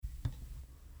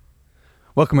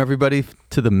Welcome, everybody,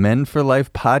 to the Men for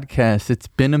Life podcast. It's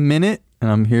been a minute,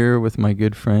 and I'm here with my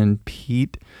good friend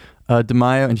Pete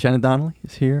DeMaio, and Shannon Donnelly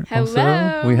is here. Hello.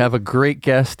 Also. We have a great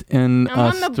guest in I'm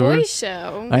on the boys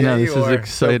show. I know, Yeah, this is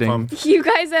exciting. You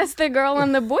guys asked the girl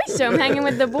on the boys show. I'm hanging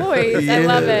with the boys. Yeah, I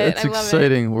love it. It's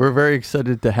exciting. We're very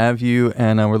excited to have you,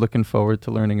 and we're looking forward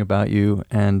to learning about you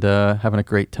and having a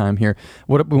great time here.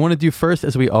 What we want to do first,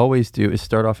 as we always do, is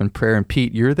start off in prayer. And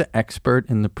Pete, you're the expert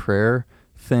in the prayer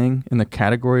thing, in the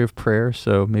category of prayer,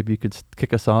 so maybe you could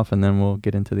kick us off and then we'll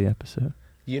get into the episode.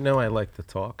 You know I like to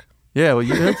talk. Yeah, well,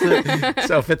 that's it.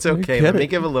 So if it's okay, let me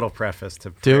give a little preface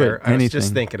to prayer. Do it, I was anything.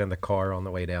 just thinking in the car on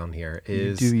the way down here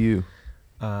is... Do you.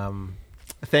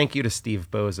 Thank you to Steve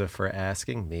Boza for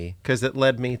asking me, because it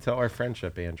led me to our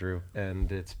friendship, Andrew,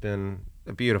 and it's been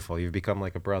beautiful. You've become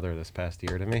like a brother this past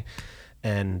year to me.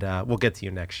 And we'll get to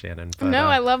you next, Shannon. But, no,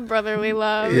 I love brotherly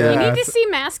love. Yeah. You need to see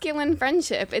masculine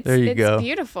friendship. It's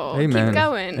beautiful. Amen. Keep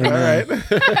going. Amen. All right.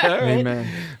 All right. Amen.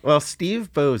 Well,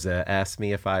 Steve Boza asked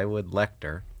me if I would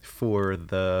lector for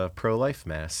the pro-life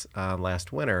mass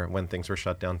last winter when things were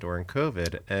shut down during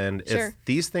COVID. And Sure.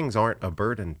 these things aren't a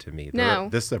burden to me. No.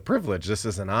 This is a privilege. This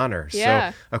is an honor. Yeah.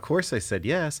 So, of course, I said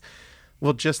yes.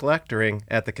 Well, just lecturing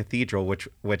at the cathedral,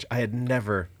 which I had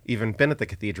never even been at the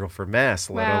cathedral for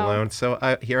mass, let Wow. alone.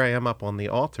 So here I am up on the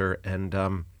altar,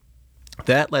 and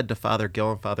that led to Father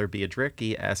Gill and Father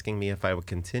Biedricki asking me if I would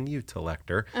continue to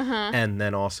lector and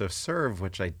then also serve,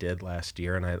 which I did last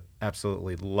year, and I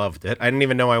absolutely loved it. I didn't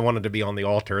even know I wanted to be on the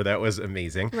altar. That was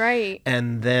amazing. Right.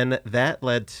 And then that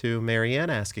led to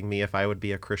Marianne asking me if I would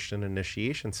be a Christian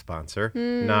initiation sponsor,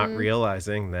 not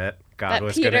realizing that God That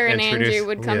was going Peter to and introduce... Andrew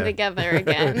would come together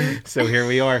again. So here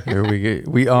we are. Here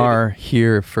we are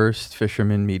here, First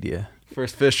Fisherman Media.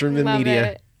 First Fisherman Love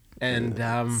Media. it. And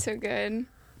So good.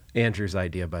 Andrew's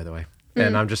idea, by the way.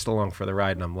 And I'm just along for the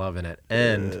ride, and I'm loving it.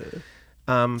 And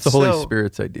It's the Holy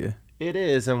Spirit's idea. It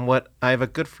is. And I have a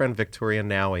good friend, Victoria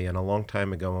Nowie, and a long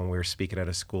time ago when we were speaking at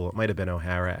a school, it might have been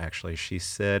O'Hara, actually, she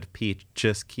said, Pete,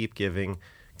 just keep giving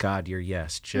God your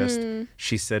yes.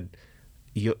 She said,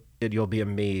 you'll be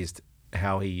amazed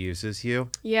how he uses you.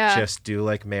 Yeah. Just do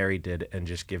like Mary did and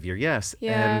just give your yes.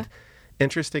 Yeah. And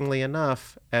interestingly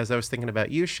enough, as I was thinking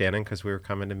about you, Shannon, because we were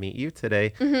coming to meet you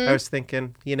today, I was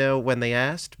thinking, when they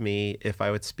asked me if I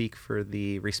would speak for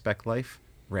the Respect Life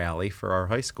rally for our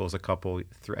high schools I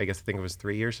think it was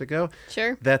 3 years ago.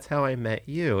 Sure. That's how I met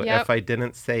you. Yep. If I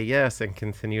didn't say yes and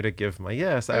continue to give my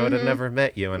yes, I would have never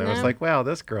met you. And I was like, wow,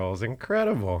 this girl is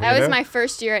incredible. That was my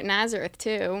first year at Nazareth,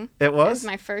 too. It was? It was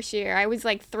my first year. I was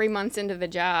like 3 months into the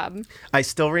job. I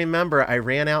still remember I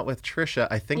ran out with Trisha,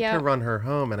 I think Yep. to run her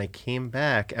home, and I came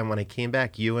back. And when I came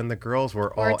back, you and the girls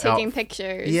were all taking out.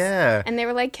 pictures. Yeah. And they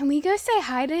were like, can we go say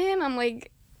hi to him? I'm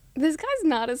like, this guy's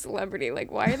not a celebrity.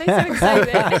 Like, why are they so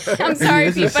excited? I'm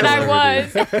sorry, Pete, but I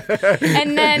was.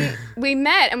 And then we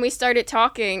met and we started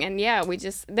talking. And yeah,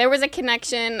 there was a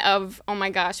connection of, oh my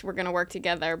gosh, we're going to work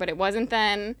together. But it wasn't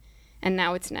then. And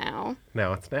now it's now.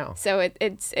 Now it's now. So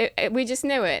we just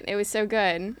knew it. It was so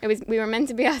good. We were meant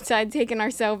to be outside taking our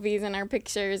selfies and our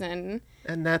pictures, and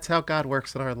that's how God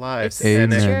works in our lives.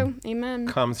 Amen. it's true. Amen.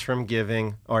 Comes from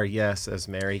giving our yes as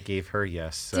Mary gave her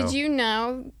yes. So. Did you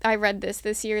know, I read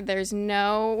this year, there's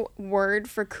no word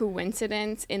for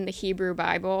coincidence in the Hebrew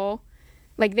Bible.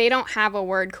 Like, they don't have a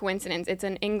word coincidence. It's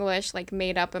an English, like,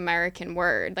 made-up American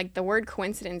word. Like, the word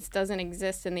coincidence doesn't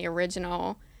exist in the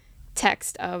original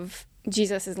text of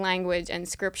Jesus' language and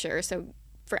scripture. So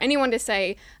for anyone to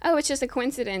say, oh, it's just a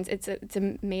coincidence, it's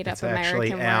a made-up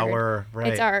American word.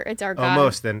 Right. It's our God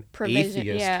almost an provision.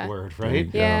 atheist word, right?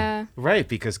 Yeah. Right,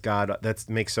 because God, that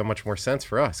makes so much more sense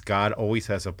for us. God always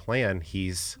has a plan.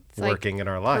 He's working in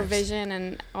our lives. Provision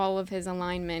and all of his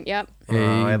alignment. Yep.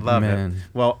 Oh, I love it. Amen.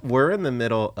 Well, we're in the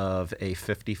middle of a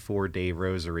 54-day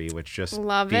rosary, which just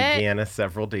began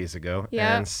several days ago. Yep.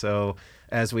 And so,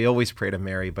 as we always pray to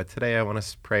Mary, but today I want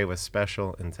to pray with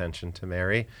special intention to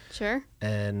Mary. Sure.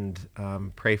 And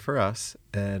pray for us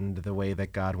and the way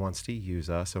that God wants to use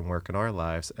us and work in our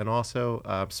lives. And also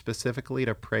specifically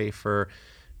to pray for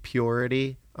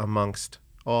purity amongst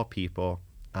all people,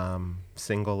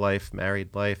 single life,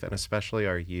 married life, and especially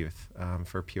our youth,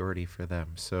 for purity for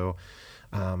them. So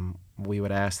we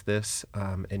would ask this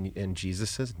in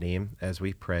Jesus' name as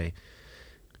we pray.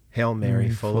 Hail Mary,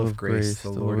 full of grace, the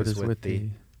Lord is with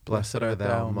thee. Blessed art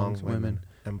thou among women,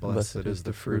 and blessed is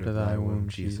the fruit of thy womb,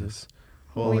 Jesus.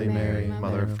 Holy Mary,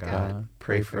 Mother of God,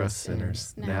 pray for us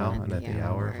sinners, now and at the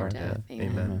hour of our death.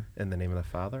 Amen. In the name of the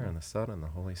Father, and the Son, and the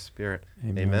Holy Spirit.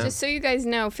 Amen. Just so you guys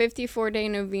know, 54-day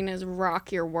novenas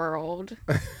rock your world.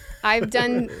 I've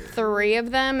done 3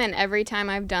 of them, and every time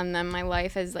I've done them, my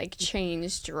life has like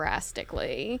changed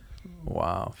drastically.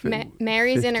 Wow.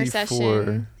 Mary's 54.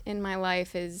 intercession in my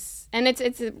life is, and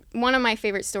it's one of my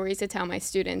favorite stories to tell my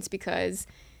students, because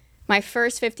my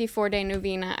first 54-day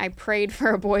novena, I prayed for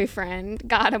a boyfriend,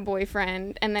 got a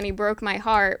boyfriend, and then he broke my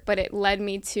heart, but it led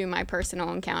me to my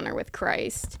personal encounter with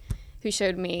Christ, who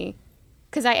showed me,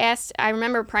 because I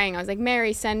remember praying, I was like,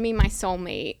 Mary, send me my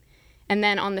soulmate. And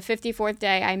then on the 54th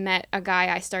day, I met a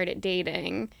guy I started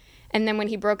dating. And then when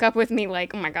he broke up with me,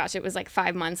 like, oh my gosh, it was like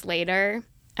 5 months later,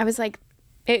 I was like,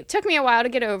 it took me a while to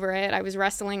get over it. I was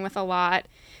wrestling with a lot.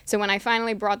 So when I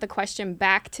finally brought the question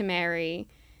back to Mary,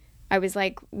 I was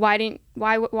like, why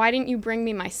didn't you bring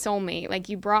me my soulmate? Like,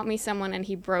 you brought me someone and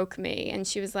he broke me. And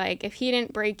she was like, if he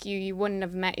didn't break you, you wouldn't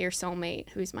have met your soulmate,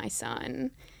 who's my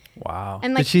son. Wow.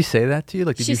 And like, did she say that to you?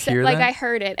 Like, did you hear that? that? Like, I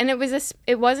heard it. And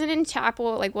it wasn't in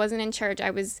chapel, like, wasn't in church.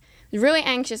 I was really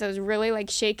anxious. I was really, like,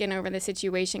 shaken over the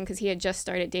situation because he had just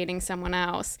started dating someone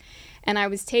else. And I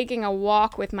was taking a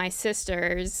walk with my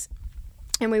sisters,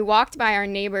 and we walked by our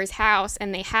neighbor's house,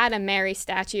 and they had a Mary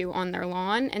statue on their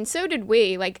lawn. And so did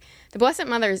we. Like, the Blessed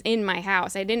Mother is in my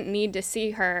house. I didn't need to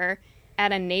see her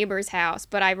at a neighbor's house.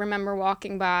 But I remember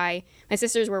walking by. My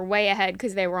sisters were way ahead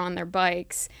because they were on their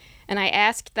bikes. And I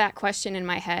asked that question in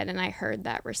my head, and I heard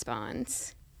that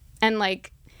response. And,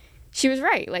 like, she was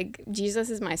right. Like, Jesus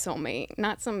is my soulmate,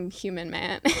 not some human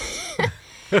man.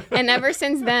 And ever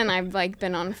since then, I've, like,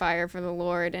 been on fire for the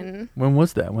Lord. And when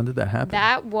was that? When did that happen?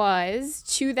 That was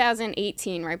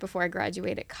 2018, right before I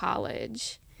graduated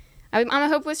college. I'm a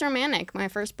hopeless romantic. My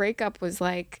first breakup was,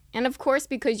 like, and of course,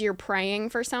 because you're praying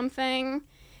for something,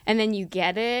 and then you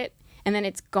get it, and then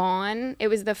it's gone. It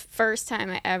was the first time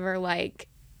I ever, like,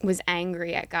 was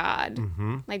angry at God.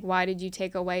 Mm-hmm. Like, why did you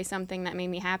take away something that made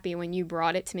me happy when you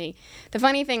brought it to me? The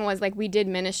funny thing was, like, we did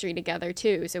ministry together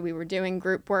too. So we were doing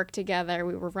group work together.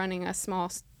 We were running a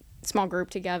small group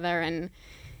together, and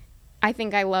I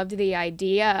think I loved the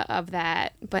idea of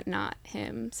that, but not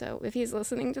him. So if he's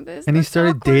listening to this, and he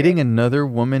started awkward. dating another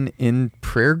woman in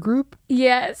prayer group.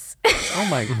 Yes. Oh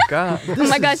my God! Oh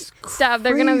my gosh! Stop!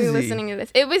 They're gonna be listening to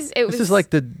this. It was. This is like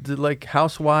the like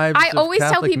housewives. I of always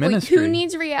Catholic tell people, ministry. who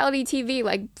needs reality TV?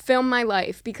 Like, film my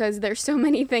life, because there's so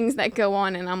many things that go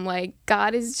on, and I'm like,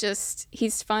 God is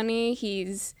just—he's funny.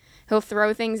 He'll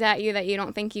throw things at you that you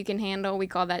don't think you can handle. We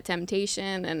call that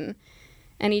temptation,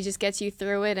 and he just gets you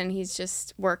through it, and he's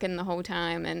just working the whole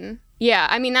time. And yeah,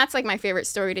 I mean, that's like my favorite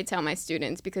story to tell my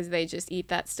students, because they just eat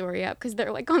that story up, because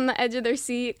they're like on the edge of their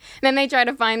seat. And then they try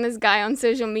to find this guy on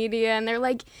social media, and they're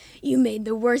like, you made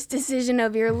the worst decision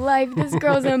of your life. This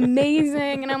girl's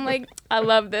amazing. And I'm like, I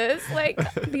love this. Like,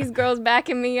 these girls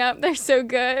backing me up. They're so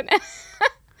good.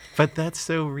 But that's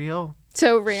so real.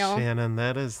 So real. Shannon,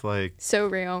 that is like... So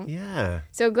real. Yeah.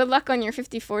 So good luck on your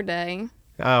 54 day.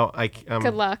 Oh,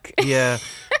 good luck. Yeah.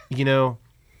 You know,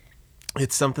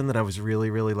 it's something that I was really,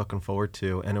 really looking forward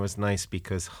to. And it was nice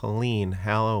because Helene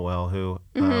Hallowell, who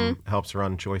helps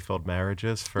run Joy-Filled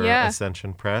Marriages for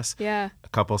Ascension Press,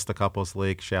 Couples to Couples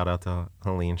League, shout out to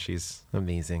Helene. She's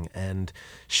amazing. And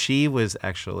she was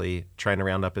actually trying to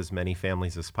round up as many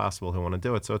families as possible who want to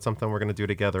do it. So it's something we're going to do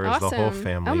together as the whole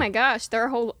family. Oh my gosh,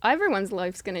 everyone's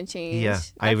life's going to change. Yeah.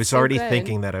 That's I was so already good.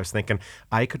 thinking that. I was thinking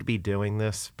I could be doing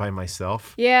this by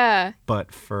myself. Yeah.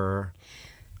 But for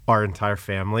our entire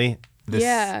family,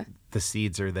 the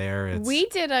seeds are there. We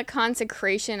did a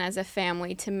consecration as a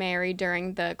family to Mary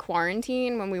during the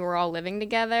quarantine when we were all living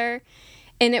together.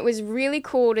 And it was really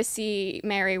cool to see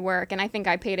Mary work. And I think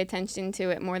I paid attention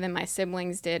to it more than my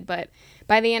siblings did. But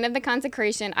by the end of the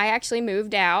consecration, I actually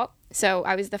moved out. So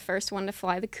I was the first one to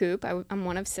fly the coop. I'm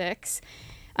one of 6.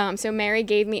 So Mary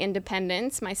gave me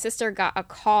independence. My sister got a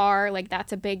car. Like,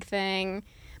 that's a big thing.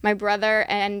 My brother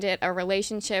ended a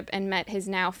relationship and met his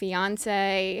now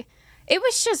fiance. It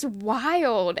was just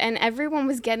wild. And everyone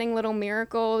was getting little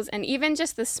miracles. And even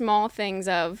just the small things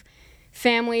of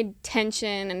family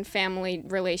tension and family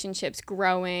relationships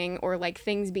growing, or like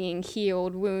things being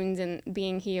healed, wounds and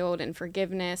being healed, and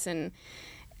forgiveness. And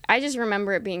I just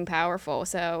remember it being powerful.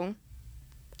 So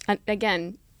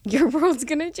again, your world's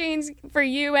going to change for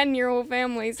you and your whole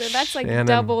family. So that's like Shannon,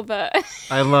 double the...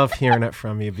 I love hearing it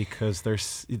from you,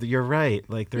 because you're right.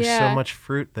 Like, there's so much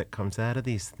fruit that comes out of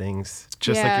these things,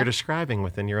 just like you're describing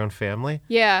within your own family.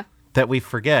 Yeah. That we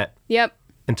forget. Yep.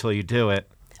 Until you do it.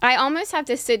 I almost have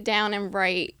to sit down and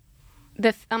write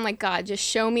I'm like, God, just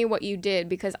show me what you did,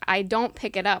 because I don't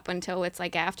pick it up until it's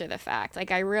like after the fact.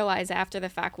 Like, I realize after the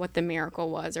fact what the miracle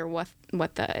was, or what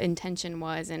the intention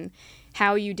was, and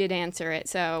how you did answer it.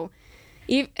 So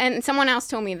And someone else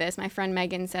told me this. My friend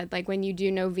Megan said, like, when you do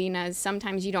novenas,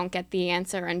 sometimes you don't get the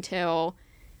answer until,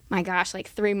 my gosh, like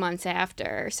 3 months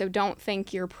after. So don't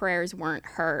think your prayers weren't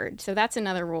heard. So that's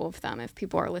another rule of thumb. If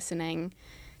people are listening,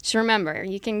 just remember,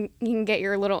 you can get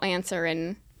your little answer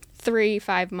in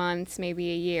 3-5 months,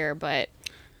 maybe a year. But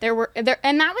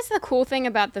and that was the cool thing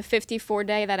about the 54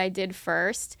 day that I did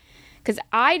first, because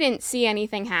I didn't see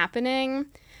anything happening.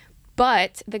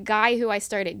 But the guy who I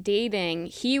started dating,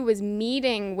 he was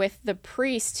meeting with the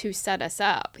priest who set us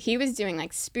up. He was doing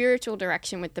like spiritual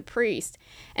direction with the priest.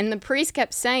 And the priest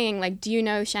kept saying, like, do you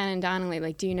know Shannon Donnelly?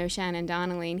 Like, do you know Shannon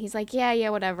Donnelly? And he's like, yeah,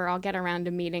 whatever. I'll get around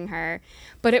to meeting her.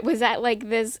 But it was at like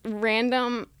this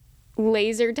random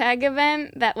laser tag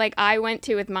event that like I went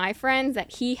to with my friends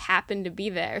that he happened to be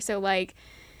there. So like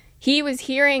he was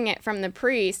hearing it from the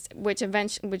priest, which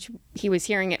he was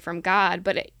hearing it from God,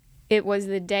 but it was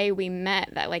the day we met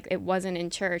that like it wasn't in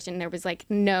church and there was like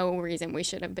no reason we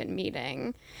should have been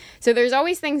meeting. So there's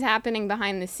always things happening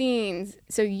behind the scenes.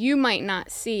 So you might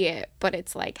not see it, but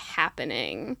it's like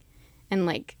happening. And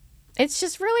like, it's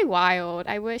just really wild.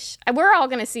 I wish we're all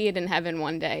going to see it in heaven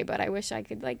one day, but I wish I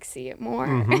could like see it more.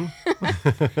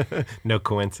 Mm-hmm. No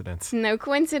coincidence. No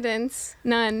coincidence.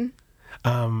 None.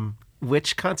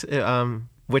 Which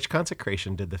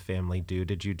consecration did the family do?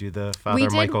 Did you do the Father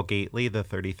Michael Gately, the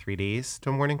 33 days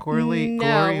to morning glory?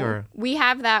 Or? We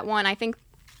have that one. I think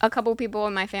a couple people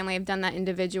in my family have done that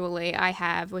individually. I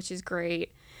have, which is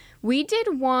great. We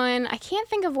did one, I can't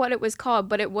think of what it was called,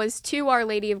 but it was to Our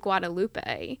Lady of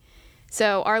Guadalupe.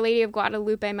 So Our Lady of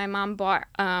Guadalupe, my mom bought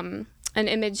an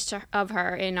image of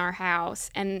her in our house.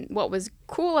 And what was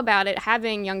cool about it,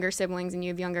 having younger siblings and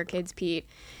you have younger kids, Pete,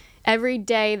 every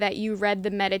day that you read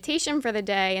the meditation for the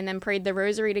day and then prayed the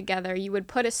rosary together, you would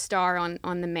put a star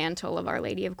on the mantle of Our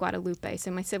Lady of Guadalupe.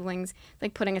 So my siblings,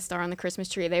 like putting a star on the Christmas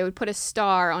tree, they would put a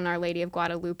star on Our Lady of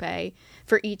Guadalupe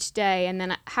for each day. And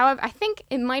then, however, I think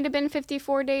it might have been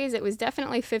 54 days. It was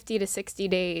definitely 50 to 60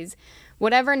 days.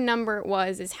 Whatever number it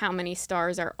was is how many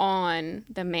stars are on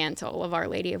the mantle of Our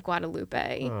Lady of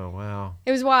Guadalupe. Oh, wow.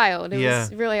 It was wild. It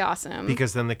was really awesome.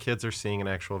 Because then the kids are seeing an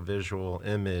actual visual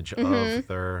image of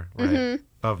their,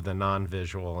 of the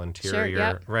non-visual interior. Sure,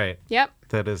 yep. Right. Yep.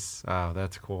 That is,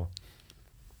 that's cool.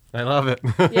 I love it.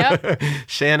 Yep.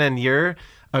 Shannon, you're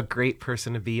a great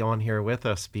person to be on here with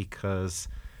us because...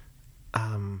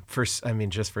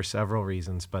 just for several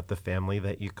reasons, but the family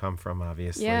that you come from,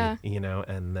 obviously,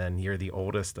 and then you're the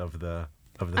oldest of the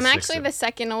I'm actually the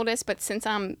second oldest, but since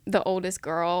I'm the oldest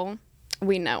girl,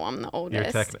 we know I'm the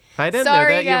oldest. I didn't know that.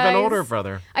 Guys. You have an older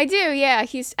brother. I do, yeah.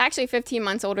 He's actually 15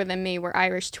 months older than me. We're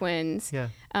Irish twins. Yeah.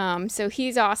 So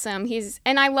he's awesome.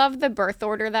 And I love the birth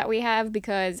order that we have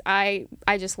because I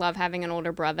just love having an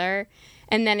older brother.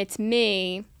 And then it's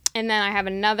me. And then I have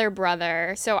another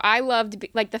brother. So I loved,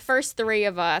 like, the first three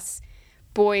of us,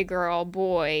 boy, girl,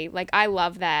 boy. Like, I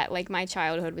love that. Like, my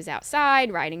childhood was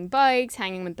outside, riding bikes,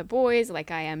 hanging with the boys, like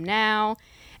I am now.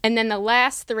 And then the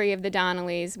last three of the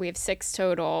Donnellys, we have 6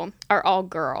 total, are all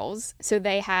girls. So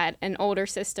they had an older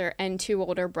sister and 2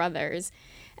 older brothers.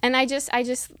 And I just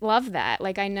love that.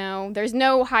 Like, I know there's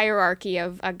no hierarchy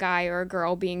of a guy or a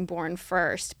girl being born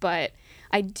first, but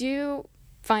I do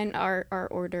find our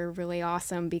order really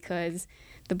awesome because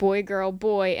the boy, girl,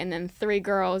 boy, and then 3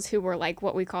 girls who were like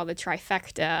what we call the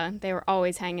trifecta. They were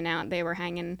always hanging out. They were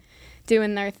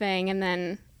doing their thing. And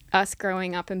then us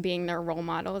growing up and being their role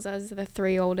models as the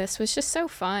 3 oldest was just so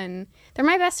fun. They're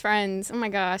my best friends. Oh my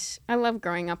gosh. I love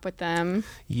growing up with them.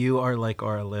 You are like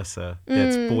our Alyssa.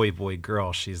 It's boy, boy,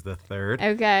 girl. She's the 3rd.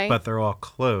 Okay. But they're all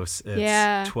close.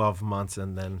 It's 12 months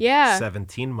and then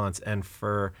 17 months. And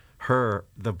for her,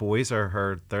 the boys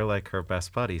they're like her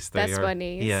best buddies. Best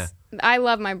buddies. Yeah. I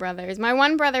love my brothers. My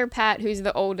one brother, Pat, who's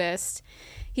the oldest,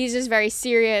 he's just very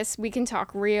serious. We can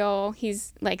talk real.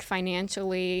 He's like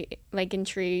financially like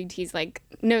intrigued. He's like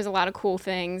knows a lot of cool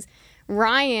things.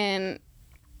 Ryan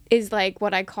is like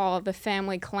what I call the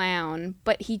family clown,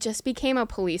 but he just became a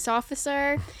police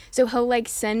officer. So he'll like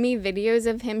send me videos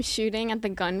of him shooting at the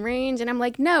gun range. And I'm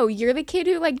like, no, you're the kid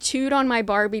who like chewed on my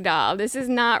Barbie doll. This is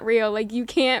not real. Like, you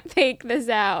can't fake this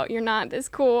out. You're not this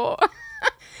cool.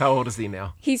 How old is he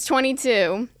now? He's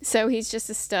 22. So he's just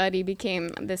a stud. He became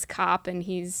this cop and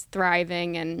he's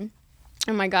thriving. And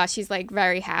oh my gosh, he's like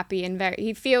very happy and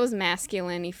he feels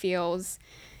masculine.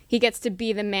 He gets to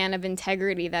be the man of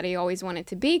integrity that he always wanted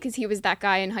to be because he was that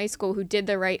guy in high school who did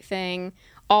the right thing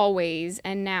always.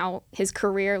 And now his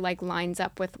career like lines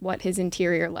up with what his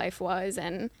interior life was.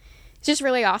 And it's just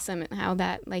really awesome how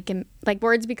that like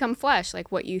words become flesh, like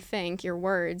what you think, your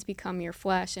words become your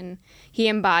flesh. And he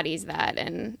embodies that.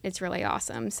 And it's really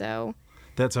awesome. So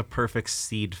That's a perfect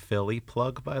Seed Philly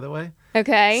plug, by the way.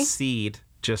 Okay. Seed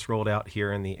just rolled out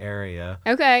here in the area.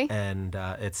 Okay. And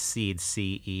it's Seed,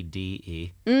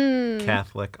 CEDE, Mm.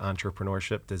 Catholic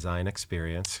Entrepreneurship Design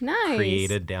Experience. Nice.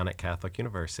 Created down at Catholic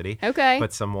University. Okay.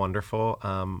 But some wonderful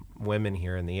women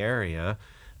here in the area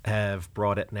have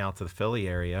brought it now to the Philly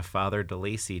area. Father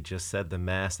DeLacy just said the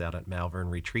Mass out at Malvern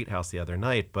Retreat House the other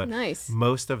night. But Nice.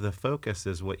 most of the focus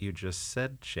is what you just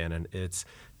said, Shannon. It's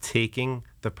taking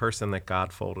the person that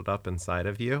God folded up inside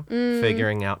of you,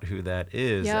 figuring out who that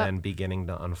is, Yep. and beginning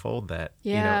to unfold that,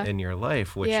 Yeah. in your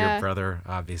life, which Yeah. your brother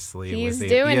obviously He's was.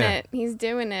 doing it. He's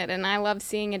doing it, and I love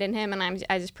seeing it in him. And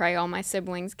I just pray all my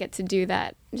siblings get to do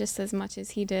that just as much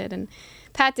as he did, and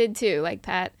Pat did too. Like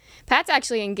Pat's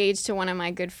actually engaged to one of my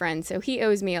good friends, so he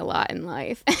owes me a lot in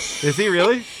life. Is he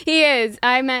really? He is.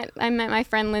 I met my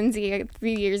friend Lindsay a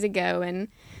few years ago, and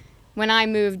when I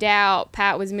moved out,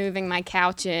 Pat was moving my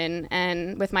couch in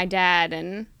and with my dad,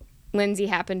 and Lindsay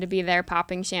happened to be there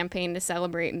popping champagne to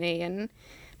celebrate me, and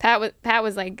Pat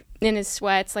was like in his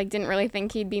sweats, like didn't really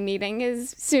think he'd be meeting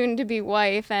his soon to be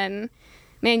wife. And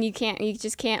man, you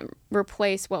just can't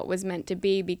replace what was meant to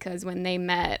be, because when they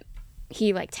met,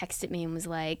 he like texted me and was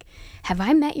like, "Have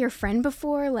I met your friend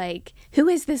before? Like, who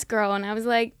is this girl?" And I was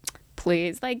like,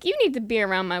 "Please, like, you need to be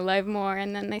around my life more."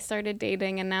 And then they started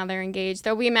dating, and now they're engaged.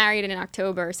 They'll be married in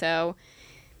October, so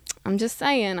I'm just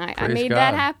saying, I made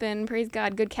that happen. Praise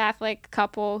God. Good Catholic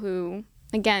couple who,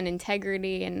 again,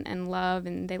 integrity and love,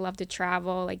 and they love to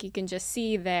travel. Like, you can just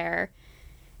see their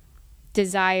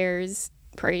desires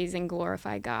praise and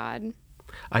glorify God.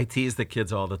 I tease the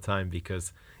kids all the time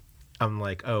because I'm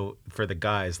like, oh, for the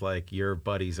guys, like, your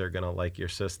buddies are going to like your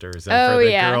sisters. And for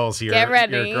the girls, your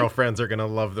girlfriends are going to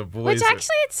love the boys. Which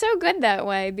actually, it's so good that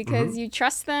way, because you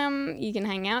trust them. You can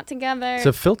hang out together. It's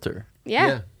a filter.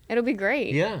 Yeah. It'll be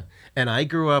great. Yeah. And I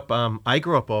grew up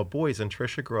all boys, and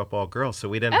Trisha grew up all girls. So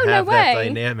we didn't have that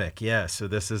dynamic. Yeah. So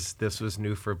this was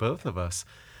new for both of us.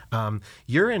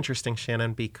 You're interesting,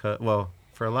 Shannon, because, well,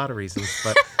 for a lot of reasons,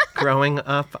 but growing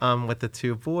up with the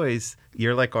two boys,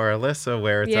 you're like our Alyssa,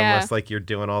 where it's almost like you're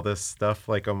doing all this stuff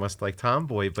like almost like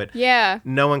tomboy, but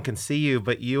no one can see you,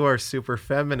 but you are super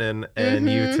feminine, and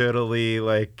you totally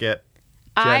like get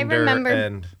gender. I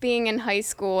remember being in high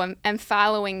school and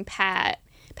following Pat.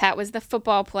 Pat was the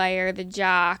football player, the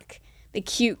jock, the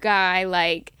cute guy,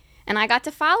 like, and I got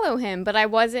to follow him, but I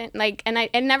wasn't like, and I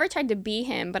never tried to be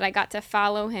him, but I got to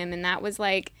follow him, and that was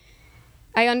like,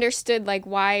 I understood like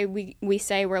why we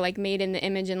say we're like made in the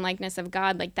image and likeness of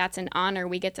God. Like, that's an honor.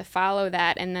 We get to follow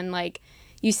that. And then like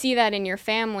you see that in your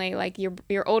family, like your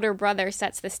older brother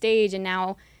sets the stage, and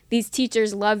now these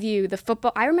teachers love you.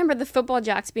 I remember the football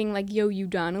jocks being like, "Yo, you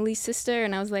Donnelly's sister?"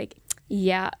 And I was like,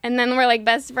 "Yeah." And then we're like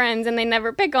best friends, and they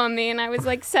never pick on me, and I was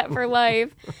like set for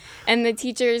life. And the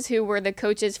teachers who were the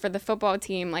coaches for the football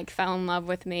team like fell in love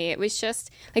with me. It was just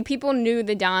like people knew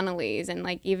the Donnellys, and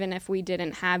like even if we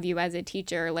didn't have you as a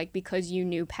teacher, like because you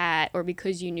knew Pat or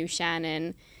because you knew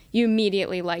Shannon, you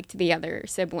immediately liked the other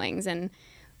siblings. And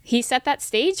he set that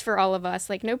stage for all of us,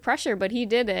 like no pressure, but he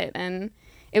did it. And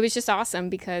it was just awesome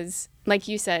because, like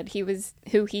you said, he was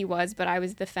who he was, but I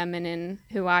was the feminine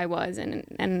who I was,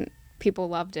 and people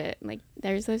loved it. Like,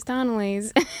 there's those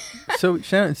Donnellys. So,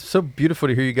 Shannon, it's so beautiful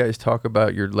to hear you guys talk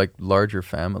about your like larger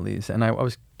families, and I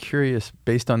was curious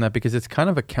based on that, because it's kind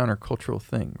of a countercultural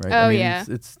thing, right? Oh, I mean, yeah.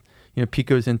 It's Pete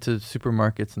goes into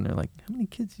supermarkets, and they're like, "How many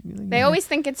kids?" They always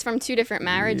think it's from two different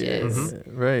marriages.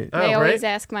 Right. They always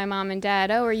ask my mom and dad,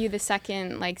 "Oh, are you the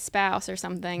second like spouse or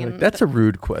something?" Like, that's a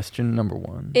rude question, number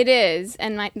one. It is,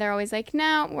 and they're always like,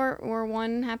 "No, we're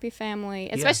one happy family."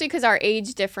 Especially because our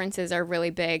age differences are really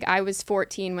big. I was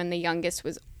 14 when the youngest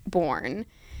was born,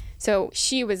 so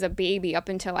she was a baby up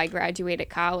until I graduated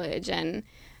college, and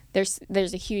there's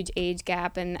a huge age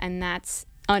gap, and that's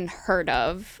unheard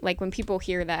of. Like, when people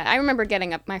hear that, I remember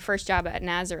getting my first job at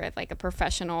Nazareth, like a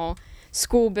professional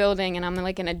school building, and I'm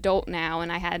like an adult now,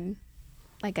 and I had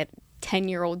like a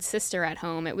 10-year-old sister at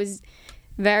home. It was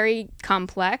very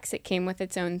complex. It came with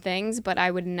its own things, but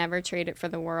I would never trade it for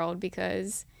the world,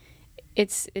 because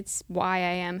it's why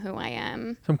I am who I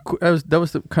am. That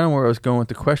was kind of where I was going with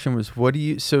the question was, what do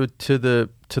you, so to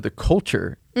the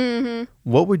culture,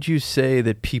 what would you say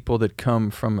that people that come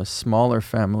from a smaller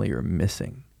family are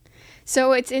missing?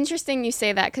 So it's interesting you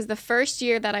say that, because the first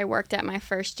year that I worked at my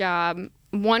first job,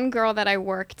 one girl that I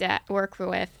worked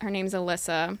with, her name's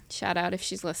Alyssa, shout out if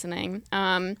she's listening.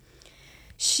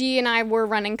 She and I were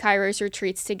running Kairos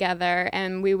retreats together,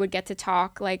 and we would get to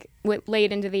talk like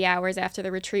late into the hours after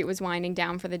the retreat was winding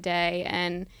down for the day.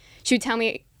 And she would tell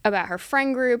me about her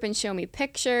friend group and show me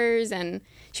pictures, and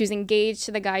she was engaged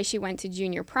to the guy she went to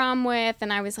junior prom with.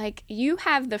 And I was like, you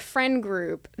have the friend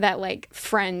group that like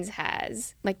Friends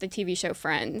has, like the TV show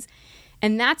Friends.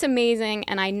 And that's amazing.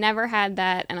 And I never had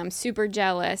that. And I'm super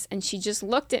jealous. And she just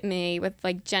looked at me with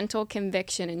like gentle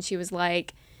conviction. And she was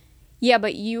like, yeah,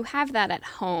 but you have that at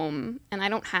home. And I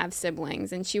don't have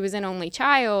siblings. And she was an only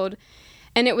child.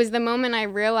 And it was the moment I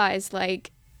realized,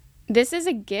 like, this is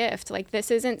a gift. Like,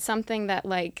 this isn't something that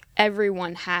like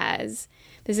everyone has.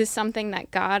 This is something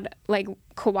that God like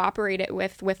cooperated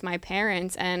with my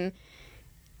parents. And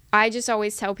I just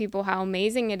always tell people how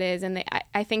amazing it is. And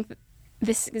I think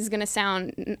this is going to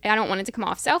sound, I don't want it to come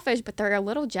off selfish, but they're a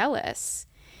little jealous.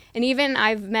 And even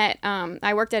I've met,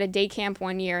 I worked at a day camp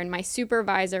one year, and my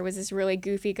supervisor was this really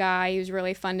goofy guy. He was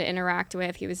really fun to interact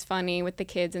with. He was funny with the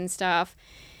kids and stuff.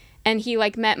 And he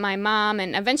like met my mom,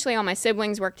 and eventually all my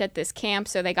siblings worked at this camp,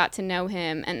 so they got to know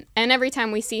him. And every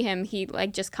time we see him, he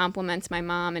like just compliments my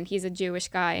mom, and he's a Jewish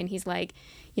guy. And he's like,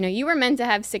 you know, you were meant to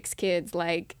have 6 kids.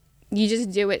 Like, you just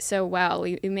do it so well.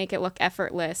 You make it look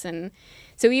effortless. And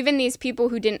so even these people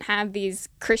who didn't have these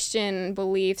Christian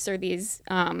beliefs or these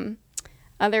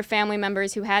other family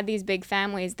members who had these big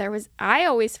families, I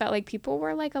always felt like people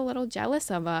were like a little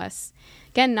jealous of us.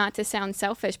 Again, not to sound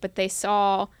selfish, but they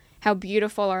saw how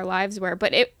beautiful our lives were.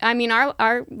 But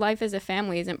our life as a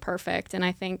family isn't perfect. And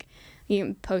I think you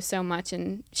can post so much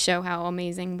and show how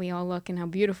amazing we all look and how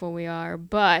beautiful we are.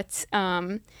 But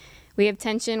we have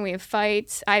tension, we have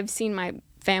fights. I've seen my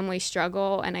family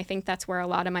struggle, and I think that's where a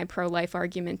lot of my pro-life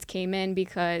arguments came in,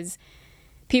 because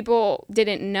people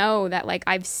didn't know that, like,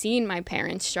 I've seen my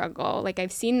parents struggle. Like,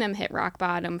 I've seen them hit rock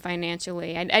bottom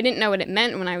financially. I didn't know what it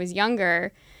meant when I was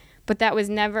younger, but that was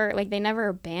never, like, they never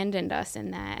abandoned us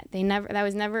in that. That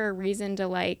was never a reason to,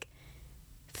 like,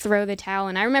 throw the towel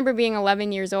in. I remember being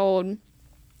 11 years old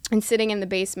and sitting in the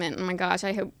basement. Oh my gosh,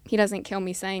 I hope he doesn't kill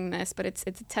me saying this, but it's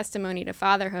a testimony to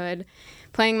fatherhood,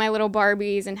 playing my little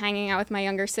Barbies and hanging out with my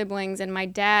younger siblings. And my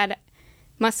dad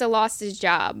must have lost his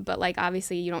job, but like,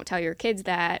 obviously you don't tell your kids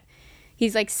that.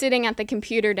 He's like sitting at the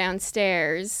computer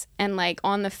downstairs and like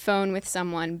on the phone with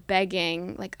someone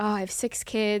begging, like, oh, I have 6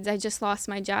 kids. I just lost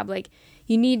my job. Like,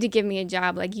 you need to give me a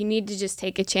job. Like, you need to just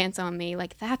take a chance on me.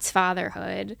 Like, that's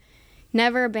fatherhood.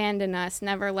 Never abandoned us,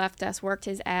 never left us, worked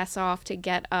his ass off to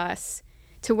get us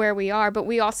to where we are. But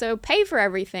we also pay for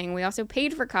everything. We also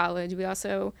paid for college. We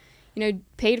also,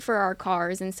 paid for our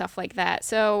cars and stuff like that.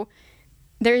 So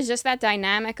there's just that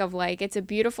dynamic of like, it's a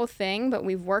beautiful thing, but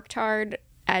we've worked hard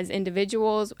as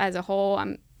individuals, as a whole.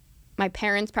 My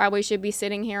parents probably should be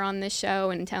sitting here on this show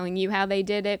and telling you how they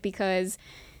did it, because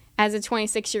as a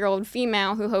 26-year-old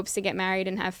female who hopes to get married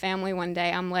and have family one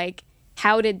day, I'm like,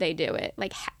 how did they do it?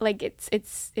 Like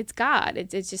it's God. It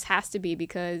just has to be,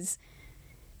 because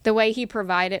the way he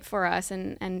provided for us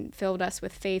and filled us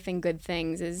with faith and good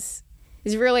things is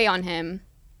really on him.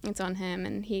 It's on him,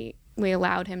 and we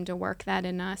allowed him to work that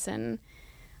in us, and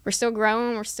we're still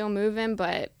growing, we're still moving,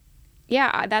 but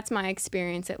yeah, that's my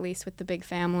experience, at least with the big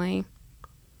family.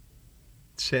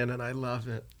 Shannon, I love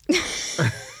it.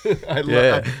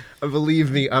 Believe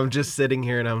me, I'm just sitting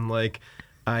here and I'm like,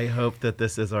 I hope that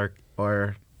this is our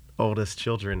oldest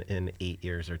children in 8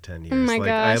 years or 10 years. Oh my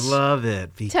gosh. I love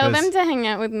it. Because tell them to hang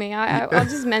out with me. I'll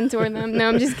just mentor them. No,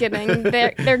 I'm just kidding.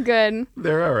 They're good.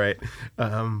 They're all right.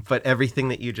 But everything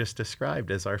that you just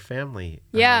described is our family.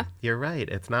 Yeah. You're right.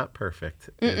 It's not perfect.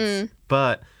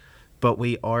 But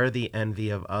we are the envy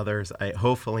of others.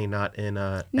 Hopefully not in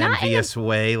a envious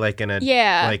way, like in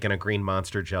a green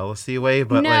monster jealousy way,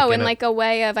 but in a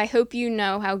way of, I hope you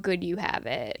know how good you have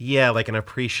it. Yeah, like an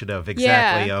appreciative,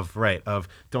 exactly, of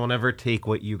don't ever take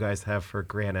what you guys have for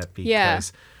granted,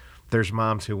 because there's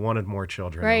moms who wanted more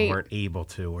children and weren't able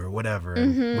to, or whatever.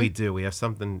 And we have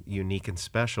something unique and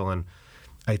special, and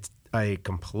I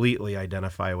completely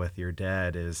identify with your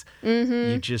dad. Is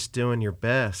you just doing your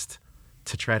best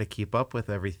to try to keep up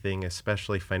with everything,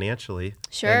 especially financially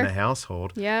in the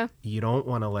household. Yeah. You don't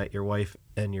want to let your wife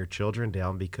and your children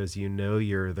down, because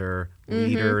you're their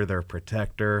leader, their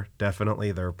protector,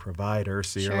 definitely their provider.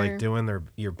 So you're like doing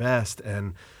your best,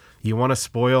 and you want to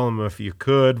spoil them if you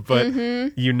could, but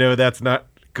that's not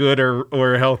good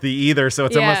or healthy either. So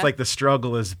it's almost like the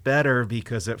struggle is better,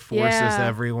 because it forces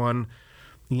everyone,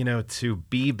 to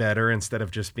be better instead of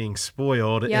just being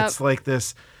spoiled. Yep. It's like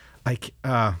this.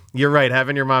 You're right.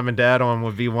 Having your mom and dad on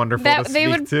would be wonderful to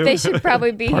speak to. They should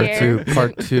probably be here.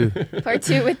 Part two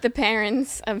with the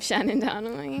parents of Shannon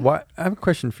Donnelly. I have a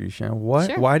question for you, Shannon.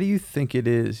 Why do you think it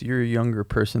is you're a younger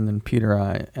person than Peter and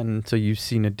I, and so you've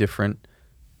seen a different,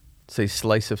 say,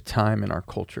 slice of time in our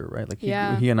culture, right? Like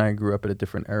he and I grew up at a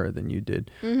different era than you did.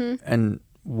 And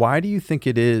why do you think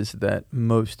it is that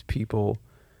most people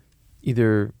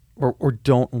either or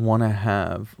don't want to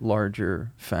have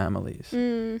larger families?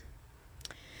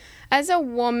 As a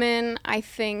woman, I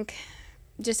think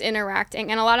just interacting,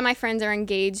 and a lot of my friends are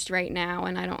engaged right now,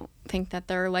 and I don't think that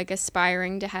they're like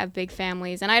aspiring to have big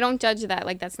families, and I don't judge that.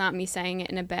 Like, that's not me saying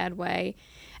it in a bad way.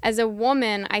 As a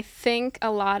woman, I think a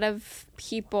lot of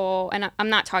people, and I'm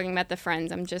not talking about the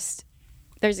friends,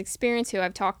 there's experience who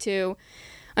I've talked to.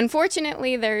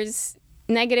 Unfortunately, there's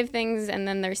negative things, and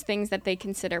then there's things that they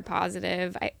consider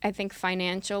positive. I think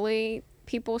financially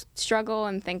people struggle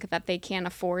and think that they can't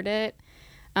afford it.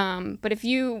 But if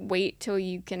you wait till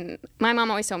you can, my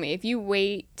mom always told me, if you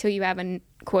wait till you have a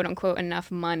quote unquote enough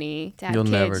money to have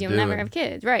kids, you'll never have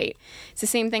kids. Right. It's the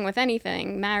same thing with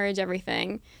anything, marriage,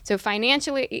 everything. So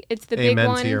financially, it's the big one.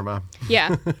 Amen to your mom.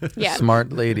 Yeah. Yeah.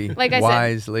 Smart lady. Like I said,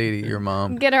 wise lady, your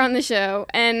mom. Get her on the show.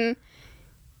 And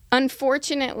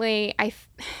unfortunately,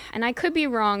 and I could be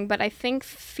wrong, but I think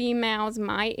females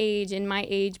my age, in my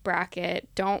age bracket,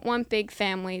 don't want big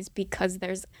families because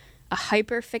there's a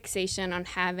hyper fixation on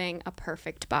having a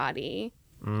perfect body.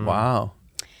 Wow.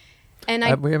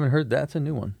 And we haven't heard that. It's a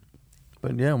new one.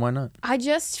 But yeah, why not?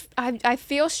 I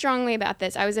feel strongly about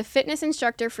this. I was a fitness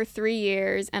instructor for 3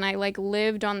 years, and I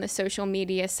lived on the social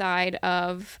media side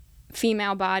of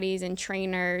female bodies and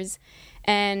trainers.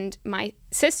 And my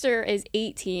sister is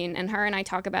 18, and her and I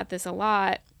talk about this a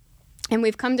lot. And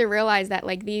we've come to realize that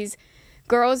these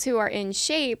girls who are in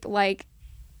shape,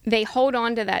 they hold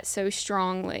on to that so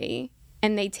strongly,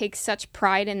 and they take such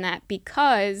pride in that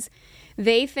because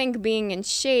they think being in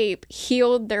shape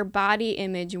healed their body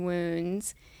image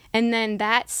wounds, and then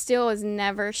that still has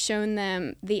never shown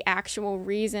them the actual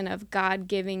reason of God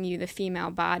giving you the female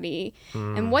body.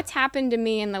 And what's happened to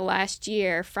me in the last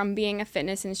year from being a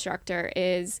fitness instructor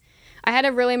is I had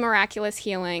a really miraculous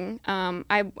healing.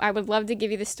 I would love to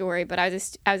give you the story, but I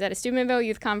was at a Steubenville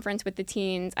youth conference with the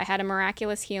teens. I had a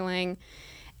miraculous healing.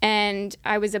 And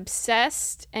I was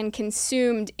obsessed and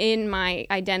consumed in my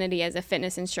identity as a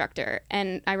fitness instructor.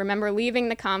 And I remember leaving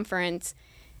the conference,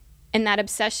 and that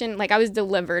obsession, I was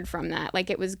delivered from that.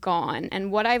 It was gone.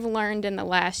 And what I've learned in the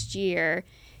last year,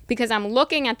 because I'm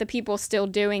looking at the people still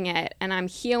doing it, and I'm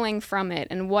healing from it,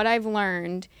 and what I've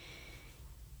learned,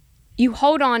 you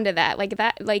hold on to that.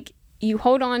 You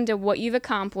hold on to what you've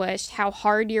accomplished, how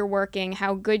hard you're working,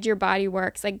 how good your body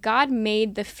works. God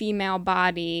made the female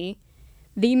body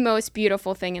the most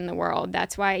beautiful thing in the world.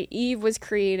 That's why Eve was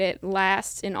created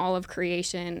last in all of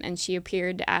creation, and she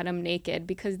appeared to Adam naked,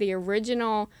 because the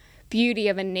original beauty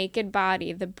of a naked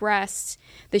body, the breasts,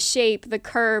 the shape, the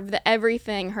curve, the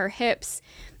everything, her hips,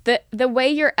 the way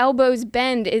your elbows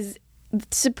bend is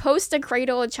supposed to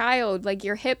cradle a child.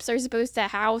 Your hips are supposed to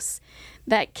house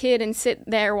that kid and sit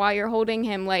there while you're holding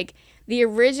him. The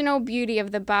original beauty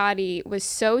of the body was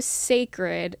so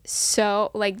sacred, so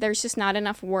there's just not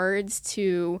enough words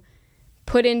to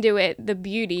put into it the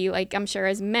beauty. I'm sure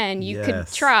as men you could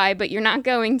try, but you're not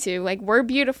going to. We're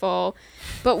beautiful,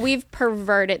 but we've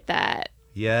perverted that.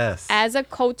 Yes. As a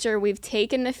culture, we've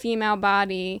taken the female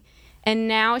body, and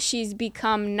now she's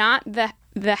become not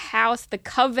the house, the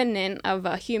covenant of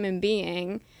a human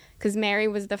being, because Mary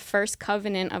was the first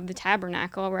covenant of the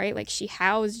tabernacle, right? She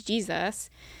housed Jesus.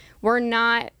 We're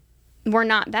not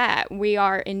that. We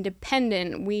are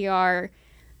independent. We are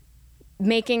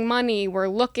making money. We're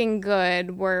looking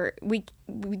good.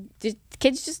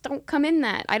 Kids just don't come in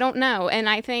that. I don't know. And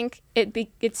I think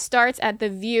it starts at the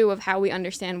view of how we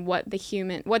understand what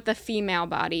the female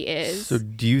body is. So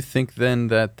do you think then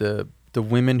that the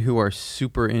women who are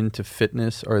super into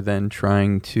fitness are then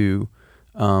trying to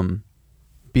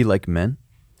be like men?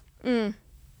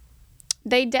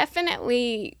 They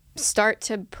definitely start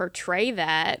to portray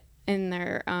that in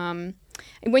their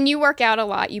when you work out a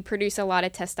lot, you produce a lot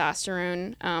of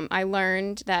testosterone. I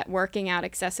learned that working out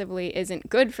excessively isn't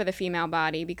good for the female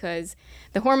body because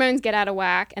the hormones get out of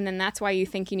whack, and then that's why you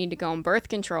think you need to go on birth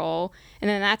control, and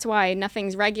then that's why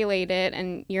nothing's regulated,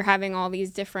 and you're having all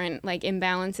these different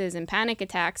imbalances and panic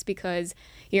attacks because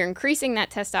you're increasing that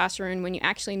testosterone when you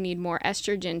actually need more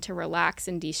estrogen to relax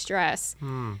and de-stress.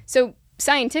 So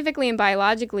scientifically and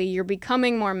biologically, you're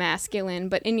becoming more masculine,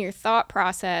 but in your thought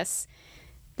process,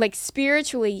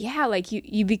 spiritually,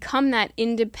 you become that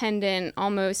independent,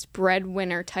 almost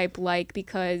breadwinner type,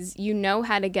 because you know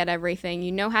how to get everything,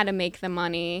 you know how to make the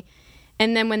money.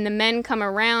 And then when the men come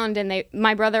around, and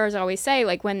my brothers always say,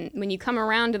 when you come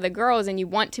around to the girls and you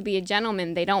want to be a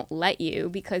gentleman, they don't let you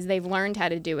because they've learned how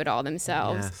to do it all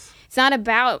themselves. Yes. It's not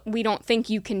about we don't think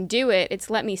you can do it. It's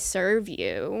let me serve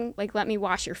you. Let me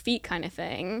wash your feet kind of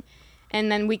thing.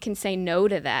 And then we can say no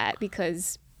to that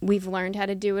because we've learned how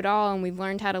to do it all, and we've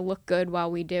learned how to look good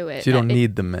while we do it. So you don't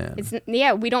need the man.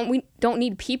 We don't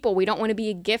need people. We don't want to be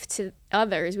a gift to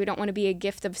others. We don't want to be a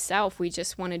gift of self. We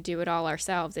just want to do it all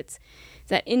ourselves. It's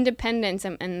that independence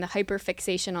and the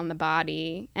hyperfixation on the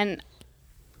body. And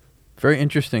very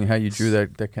interesting how you drew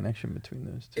that connection between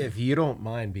those two. If you don't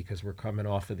mind, because we're coming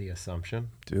off of the Assumption.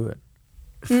 Do it.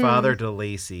 Father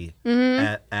DeLacy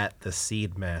at the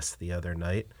Seed Mass the other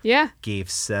night gave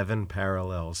 7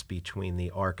 parallels between the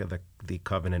Ark of the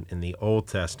Covenant in the Old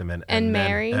Testament and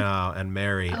Mary. And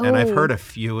Mary. Oh. And I've heard a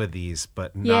few of these,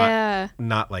 but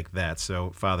not like that. So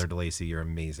Father DeLacy, you're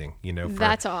amazing.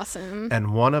 That's awesome.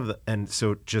 And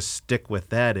so just stick with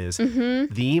that is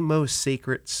the most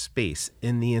sacred space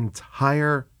in the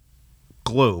entire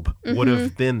globe would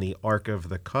have been the Ark of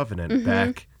the Covenant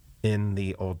back in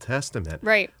the Old Testament.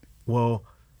 Right. Well,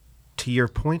 to your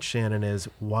point, Shannon, is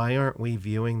why aren't we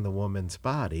viewing the woman's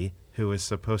body, who is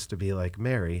supposed to be like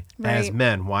Mary, as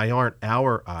men? Why aren't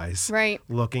our eyes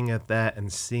looking at that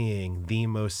and seeing the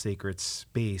most sacred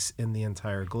space in the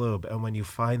entire globe? And when you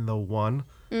find the one,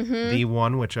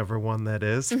 whichever one that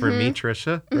is, for me,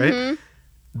 Trisha, right?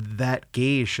 That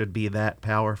gaze should be that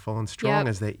powerful and strong,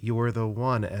 is that you're the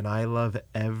one, and I love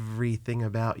everything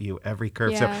about you, every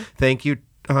curve. So thank you,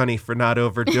 honey, for not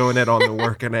overdoing it on the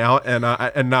working out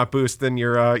and not boosting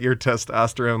your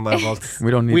testosterone levels.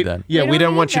 We don't need that. Yeah, we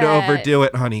don't want you to overdo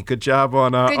it, honey. Good job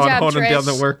on holding Trish. down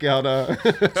the workout.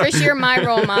 Trish, you're my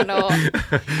role model.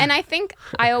 And I think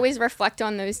I always reflect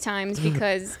on those times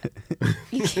because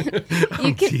you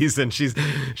can teasing.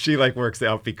 She like works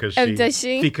out because does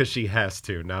she? Because she has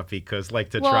to, not because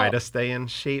try to stay in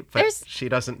shape, but she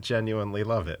doesn't genuinely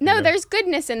love it. No, there's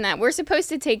goodness in that. We're supposed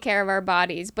to take care of our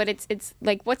bodies, but it's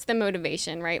like, what's the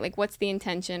motivation, right? Like, what's the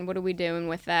intention? What are we doing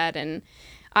with that? And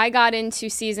I got into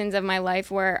seasons of my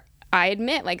life where I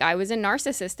admit, like, I was a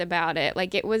narcissist about it.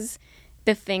 Like, it was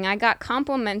the thing I got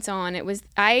compliments on.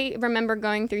 I remember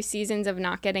going through seasons of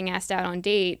not getting asked out on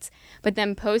dates, but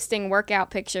then posting workout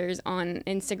pictures on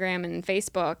Instagram and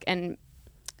Facebook, and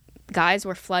guys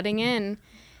were flooding in.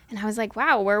 And I was like,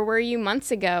 wow, where were you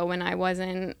months ago when I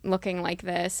wasn't looking like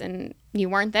this and you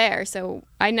weren't there? So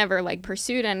I never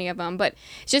pursued any of them. But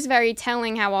it's just very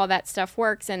telling how all that stuff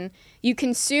works. And you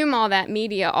consume all that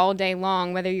media all day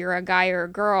long, whether you're a guy or a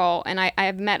girl. And I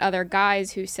have met other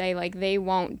guys who say they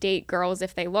won't date girls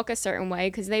if they look a certain way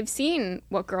because they've seen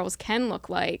what girls can look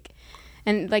like.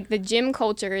 And the gym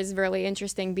culture is really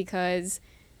interesting because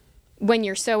when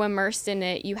you're so immersed in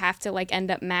it, you have to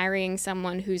end up marrying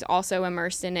someone who's also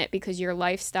immersed in it because your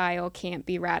lifestyle can't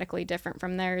be radically different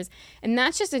from theirs. And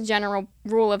that's just a general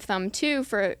rule of thumb too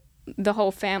for the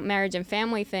whole marriage and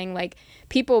family thing.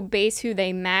 People base who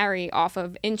they marry off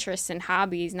of interests and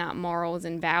hobbies, not morals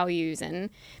and values.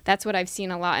 And that's what I've seen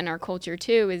a lot in our culture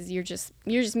too, is you're just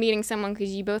meeting someone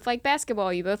because you both like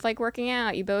basketball, you both like working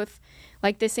out, you both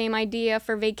like the same idea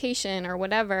for vacation or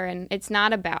whatever. And it's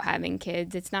not about having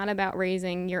kids. It's not about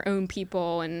raising your own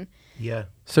people. And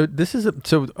so this is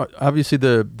obviously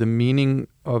the meaning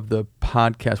of the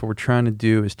podcast. What we're trying to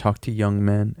do is talk to young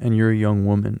men, and you're a young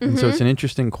woman. And so it's an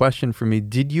interesting question for me.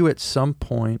 Did you at some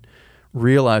point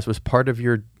realize, was part of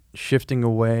your shifting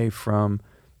away from,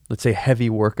 let's say, heavy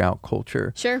workout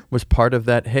culture? Sure. Was part of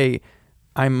that, hey,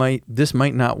 this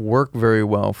might not work very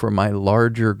well for my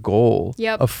larger goal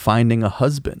of finding a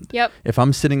husband. Yep. If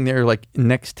I'm sitting there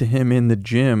next to him in the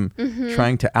gym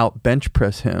trying to out bench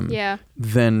press him,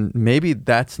 then maybe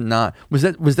that's not, was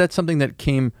that something that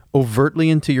came overtly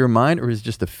into your mind, or is it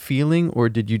just a feeling, or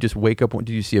did you just wake up, did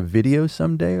you see a video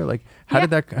someday, or how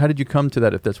did you come to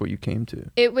that, if that's what you came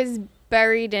to? It was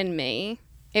buried in me.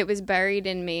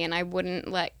 And I wouldn't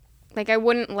let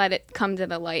it come to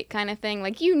the light, kind of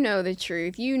thing. You know the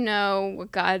truth. You know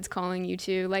what God's calling you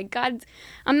to.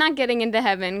 I'm not getting into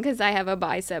heaven because I have a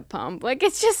bicep pump.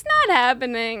 It's just not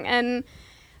happening. And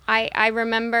I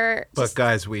remember... But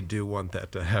guys, we do want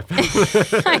that to happen.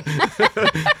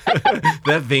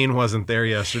 That vein wasn't there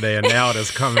yesterday, and now it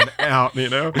is coming out,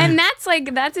 And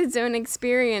that's its own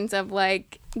experience of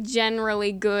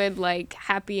generally good,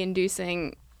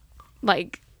 happy-inducing,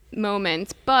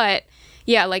 moments. But...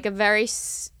 yeah, a very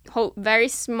small,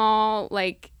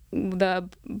 the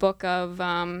book of,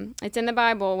 it's in the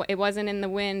Bible. It wasn't in the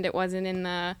wind. It wasn't in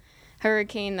the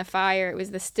hurricane, the fire. It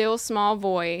was the still small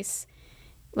voice.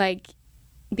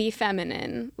 Be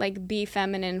feminine. Be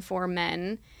feminine for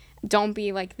men. Don't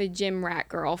be the gym rat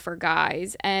girl for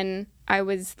guys. And I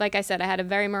was, like I said, I had a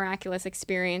very miraculous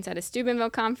experience at a Steubenville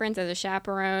conference as a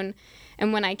chaperone.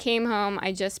 And when I came home,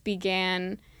 I just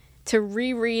began to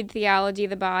reread Theology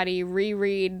of the Body,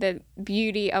 reread the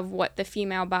beauty of what the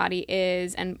female body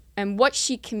is and what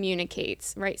she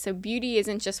communicates, right? So beauty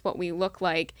isn't just what we look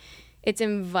like, it's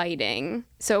inviting.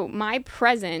 So my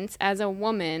presence as a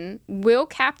woman will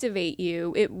captivate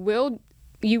you.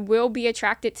 You will be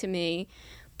attracted to me,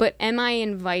 but am I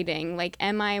inviting? Like,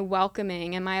 am I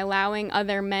welcoming? Am I allowing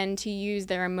other men to use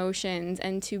their emotions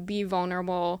and to be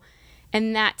vulnerable?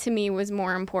 And that to me was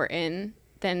more important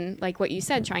than, like what you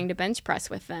said, trying to bench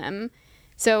press with them.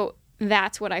 So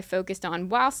that's what I focused on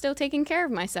while still taking care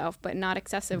of myself, but not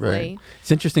excessively. Right.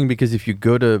 It's interesting because if you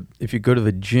go to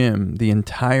the gym, the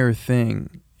entire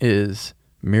thing is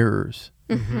mirrors.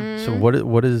 Mm-hmm. So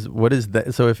what is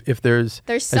that? So if there's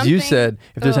as you said,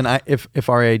 if there's if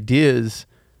our ideas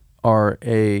are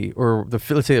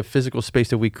let's say a physical space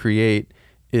that we create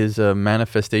is a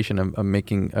manifestation of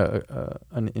making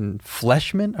an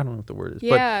enfleshment. I don't know what the word is,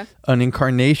 but an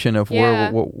incarnation of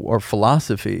our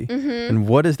philosophy. Mm-hmm. And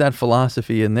what is that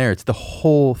philosophy in there? It's the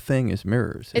whole thing is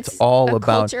mirrors. It's all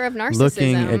about culture of narcissism.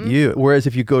 Looking at you. Whereas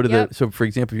if you go to for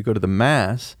example, if you go to the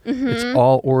Mass, it's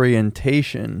all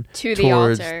orientation to the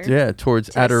altar. Yeah,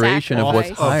 towards adoration of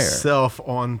what's higher. Off self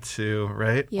onto,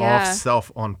 right? Yeah. Off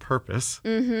self on purpose.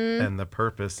 Mm-hmm. And the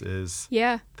purpose is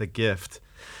the gift.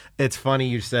 It's funny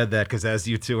you said that because as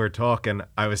you two are talking,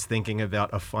 I was thinking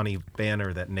about a funny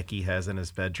banner that Nicky has in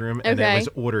his bedroom, and it was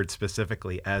ordered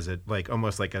specifically as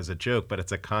almost like as a joke, but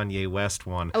it's a Kanye West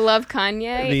one. I love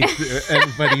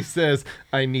Kanye. But he says,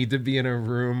 "I need to be in a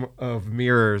room of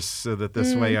mirrors so that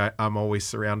this way I'm always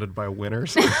surrounded by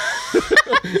winners."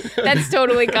 That's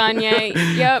totally Kanye.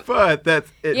 Yep. But that's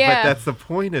it. But that's the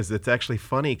point. Is it's actually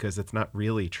funny because it's not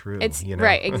really true. It's you know?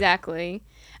 right, exactly.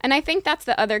 And I think that's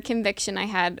the other conviction I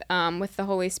had with the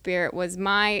Holy Spirit was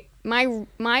my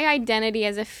identity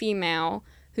as a female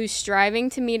who's striving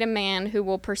to meet a man who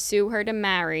will pursue her to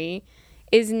marry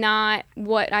is not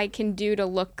what I can do to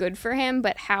look good for him,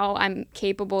 but how I'm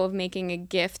capable of making a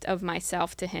gift of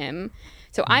myself to him.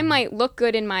 So I might look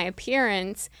good in my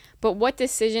appearance, but what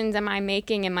decisions am I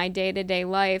making in my day-to-day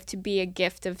life to be a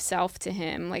gift of self to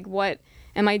him? Like, what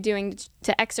am I doing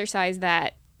to exercise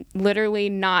that? Literally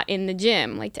not in the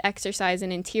gym, like to exercise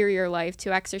an interior life,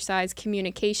 to exercise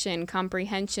communication,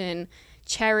 comprehension,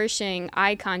 cherishing,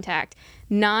 eye contact,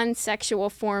 non-sexual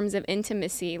forms of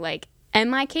intimacy. Like,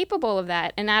 am I capable of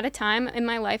that? And at a time in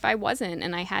my life, I wasn't,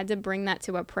 and I had to bring that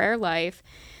to a prayer life.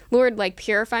 Lord, like,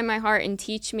 purify my heart and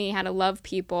teach me how to love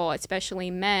people,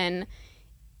 especially men,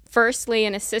 firstly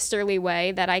in a sisterly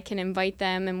way that I can invite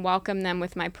them and welcome them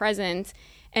with my presence,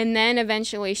 and then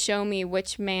eventually show me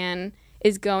which man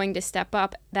is going to step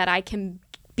up that I can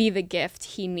be the gift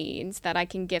he needs, that I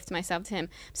can gift myself to him.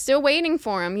 Still waiting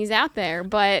for him. He's out there,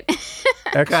 but...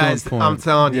 Guys, point. I'm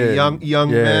telling you, young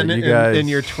men in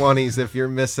your 20s, if you're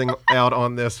missing out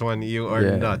on this one, you are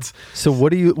nuts. So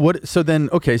so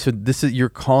this is, you're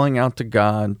calling out to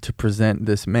God to present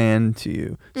this man to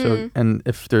you. So, and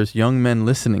if there's young men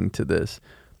listening to this,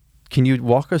 can you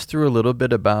walk us through a little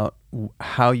bit about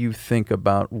how you think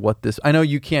about what this... I know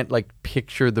you can't like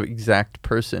picture the exact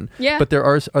person, but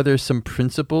are there some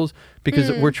principles? Because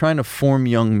we're trying to form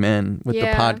young men with the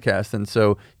podcast. And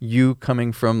so you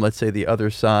coming from, let's say, the other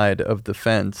side of the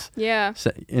fence,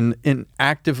 in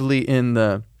actively in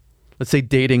the, let's say,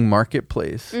 dating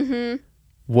marketplace,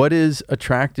 what is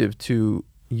attractive to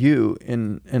you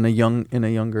in a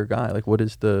younger guy? Like, what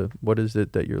is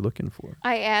it that you're looking for?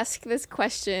 I ask this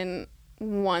question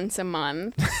once a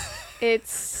month.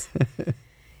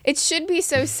 It should be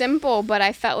so simple, but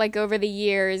I felt like over the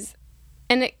years,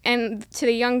 and to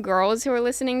the young girls who are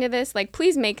listening to this, like,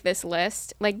 please make this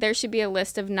list. Like, there should be a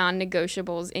list of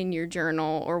non-negotiables in your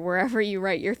journal or wherever you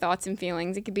write your thoughts and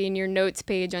feelings. It could be in your notes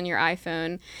page on your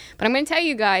iPhone. But I'm going to tell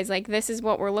you guys, like, this is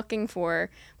what we're looking for.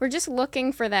 We're just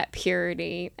looking for that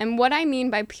purity. And what I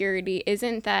mean by purity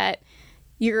isn't that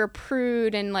you're a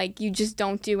prude and, like, you just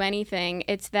don't do anything.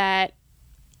 It's that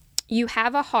you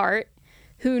have a heart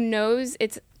who knows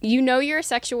you're a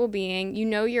sexual being,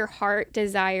 your heart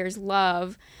desires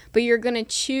love, but you're going to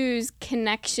choose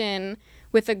connection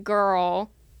with a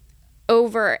girl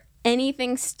over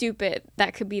anything stupid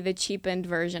that could be the cheapened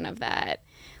version of that.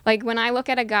 Like, when I look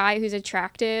at a guy who's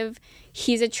attractive,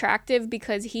 he's attractive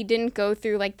because he didn't go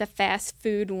through like the fast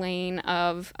food lane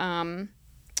of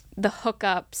the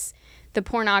hookups, the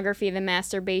pornography, the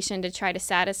masturbation to try to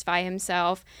satisfy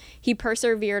himself. He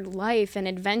persevered life and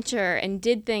adventure and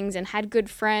did things and had good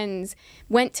friends,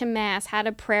 went to mass, had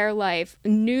a prayer life,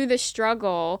 knew the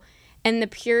struggle, And the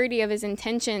purity of his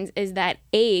intentions is that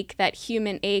ache, that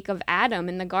human ache of Adam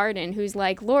in the garden, who's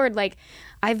like, Lord, like,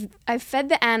 I've fed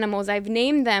the animals, I've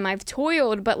named them, I've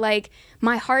toiled, but like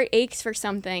my heart aches for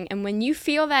something. And when you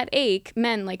feel that ache,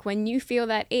 men, like when you feel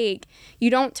that ache, you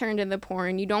don't turn to the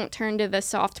porn, you don't turn to the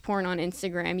soft porn on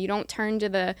Instagram, you don't turn to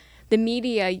the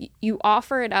media, you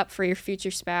offer it up for your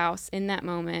future spouse in that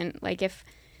moment. Like if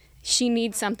she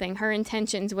needs something, her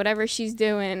intentions, whatever she's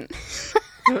doing.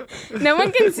 No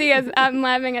one can see us. I'm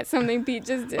laughing at something Pete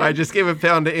just did. I just gave a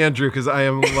pound to Andrew because I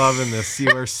am loving this.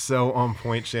 You are so on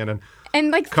point, Shannon.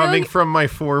 And like coming from my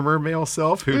former male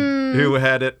self who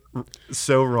had it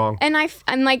so wrong. And I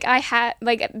had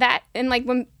like that, and like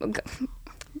when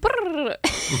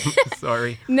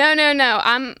sorry. No.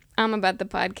 I'm about the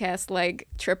podcast like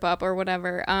trip up or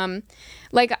whatever.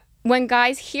 Like when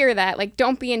guys hear that, like,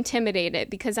 don't be intimidated,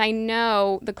 because I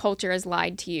know the culture has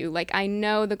lied to you. Like, I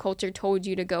know the culture told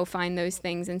you to go find those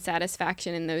things and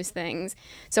satisfaction in those things.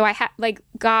 So like,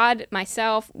 God,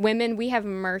 myself, women, we have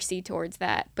mercy towards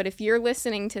that. But if you're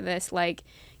listening to this, like,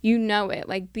 you know it,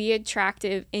 like, be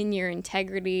attractive in your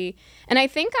integrity. And I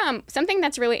think something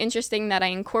that's really interesting that I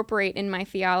incorporate in my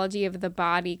theology of the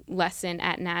body lesson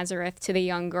at Nazareth to the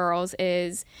young girls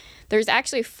is there's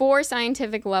actually 4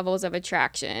 scientific levels of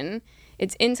attraction.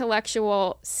 It's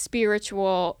intellectual,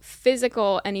 spiritual,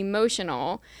 physical, and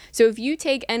emotional. So if you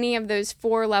take any of those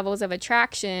 4 levels of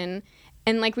attraction,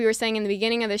 and like we were saying in the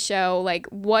beginning of the show, like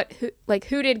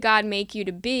who did God make you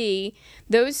to be?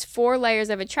 Those 4 layers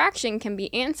of attraction can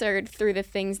be answered through the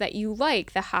things that you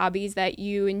like, the hobbies that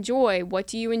you enjoy. What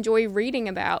do you enjoy reading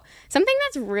about? Something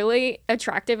that's really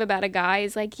attractive about a guy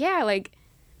is like, yeah, like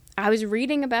I was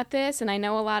reading about this and I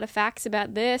know a lot of facts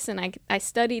about this and I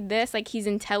studied this. Like he's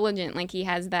intelligent, like he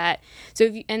has that.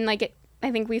 So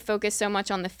I think we focus so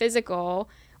much on the physical,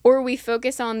 or we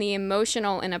focus on the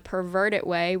emotional in a perverted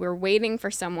way. We're waiting for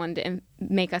someone to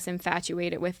make us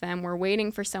infatuated with them. We're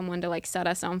waiting for someone to like set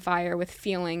us on fire with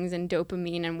feelings and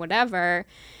dopamine and whatever,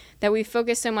 that we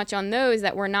focus so much on those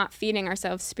that we're not feeding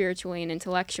ourselves spiritually and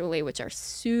intellectually, which are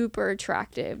super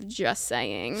attractive, just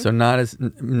saying.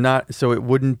 So it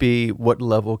wouldn't be what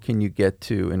level can you get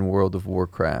to in World of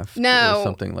Warcraft or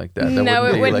something like that. No,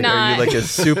 it would not.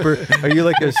 Are you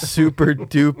like a super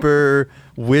duper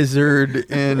wizard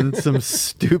in some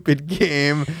stupid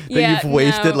game that you've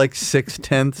wasted like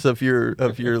 6/10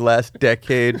 of your last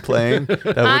decade playing?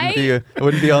 That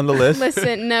wouldn't be on the list.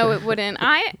 Listen, no, it wouldn't.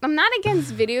 I'm not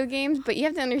against video games, but you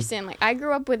have to understand, like, I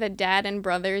grew up with a dad and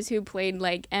brothers who played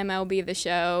like MLB The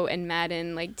Show and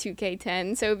Madden, like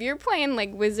 2K10. So if you're playing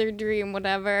like wizardry and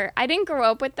whatever, I didn't grow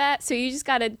up with that. So you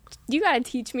gotta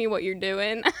teach me what you're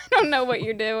doing. I don't know what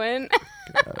you're doing.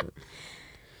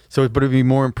 So, but it'd be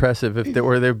more impressive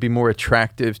they'd be more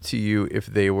attractive to you if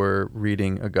they were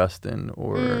reading Augustine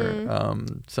or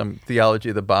some theology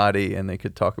of the body, and they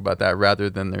could talk about that rather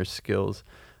than their skills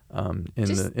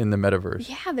in the metaverse.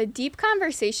 Yeah, the deep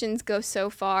conversations go so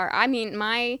far. I mean,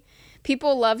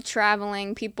 people love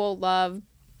traveling, people love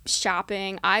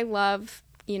shopping. I love,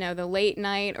 the late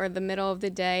night or the middle of the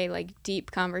day, like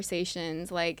deep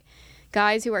conversations, like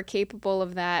guys who are capable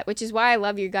of that, which is why I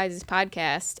love you guys'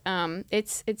 podcast.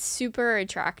 It's super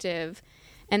attractive.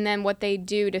 And then what they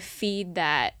do to feed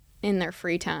that in their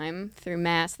free time through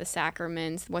mass, the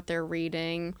sacraments, what they're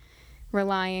reading,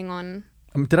 relying on.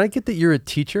 Did I get that you're a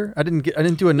teacher? I didn't do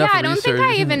enough research. Yeah, I don't think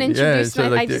I even introduced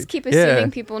I just keep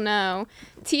assuming people know.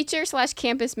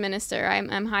 Teacher/campus minister.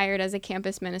 I'm hired as a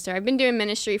campus minister. I've been doing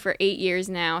ministry for 8 years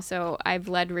now, so I've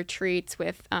led retreats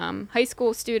with high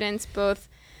school students, both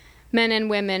men and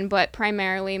women, but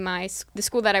primarily the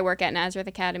school that I work at, Nazareth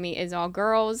Academy, is all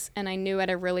girls, and I knew at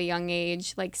a really young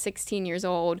age, like 16 years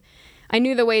old, I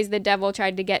knew the ways the devil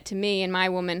tried to get to me in my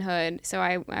womanhood,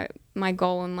 so my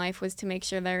goal in life was to make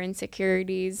sure their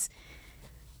insecurities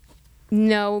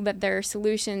know that there are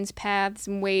solutions, paths,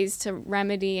 and ways to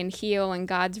remedy and heal, and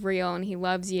God's real and he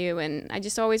loves you. And I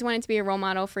just always wanted to be a role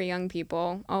model for young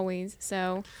people, always.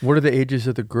 So what are the ages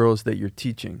of the girls that you're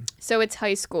teaching? So it's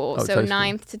high school. Oh, so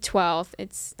 9th to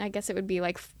 12th. I guess it would be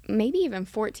like maybe even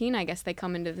 14, I guess they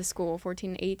come into the school,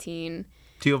 14 to 18.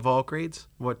 Do you have all grades?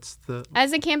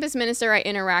 As a campus minister, I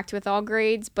interact with all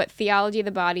grades, but theology of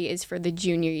the body is for the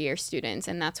junior year students,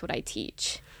 and that's what I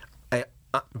teach.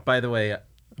 By the way,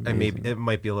 it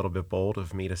might be a little bit bold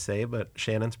of me to say, but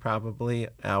Shannon's probably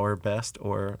our best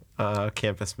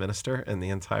campus minister in the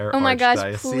entire archdiocese. Oh my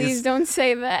gosh, please don't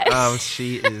say that.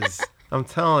 She is, I'm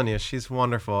telling you, she's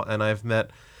wonderful. And I've met,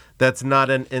 that's not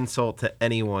an insult to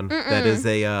anyone. That is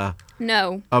a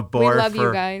bar we love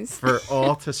you guys. for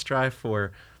all to strive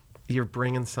for. you're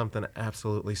bringing something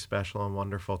absolutely special and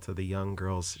wonderful to the young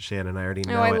girls, Shannon. I already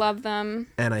know I it. love them.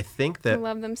 And I think I that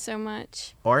love them so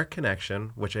much. our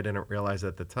connection, which I didn't realize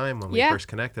at the time when we first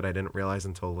connected, I didn't realize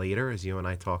until later as you and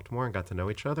I talked more and got to know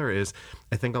each other, is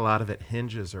I think a lot of it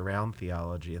hinges around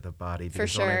theology of the body.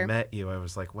 Because when I met you, I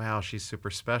was like, wow, she's super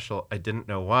special. I didn't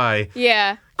know why.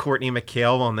 Yeah. Courtney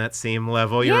McHale on that same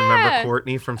level. You remember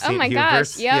Courtney from St.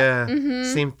 Hubert's? Gosh, yep. Yeah.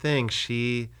 Mm-hmm. Same thing.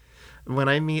 When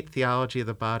I meet theology of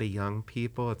the body young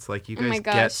people, it's like you guys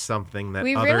get something that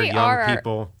other really young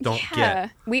people don't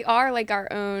get. We are like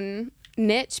our own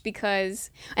niche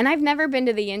and I've never been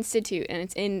to the Institute, and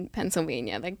it's in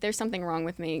Pennsylvania. Like, there's something wrong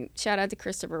with me. Shout out to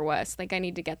Christopher West. Like, I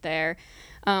need to get there.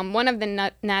 One of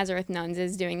the Nazareth nuns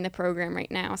is doing the program right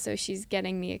now, so she's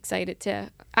getting me excited to.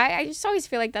 I just always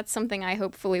feel like that's something I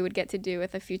hopefully would get to do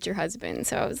with a future husband.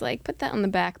 So I was like, put that on the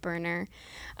back burner.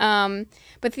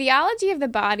 But theology of the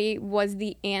body was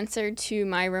the answer to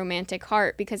my romantic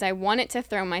heart, because I wanted to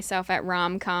throw myself at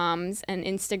rom-coms and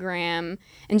Instagram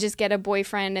and just get a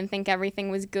boyfriend and think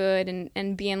everything was good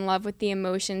and be in love with the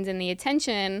emotions and the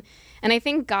attention. And I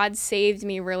think God saved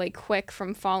me really quick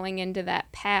from falling into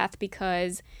that path,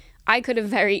 because I could have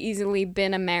very easily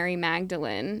been a Mary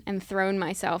Magdalene and thrown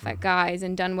myself at guys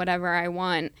and done whatever I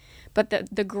want. But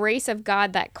the grace of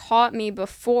God that caught me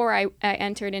before I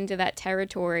entered into that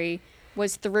territory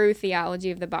was through theology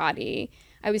of the body.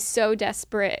 I was so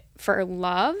desperate for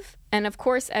love. And of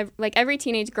course, like every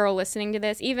teenage girl listening to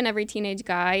this, even every teenage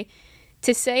guy,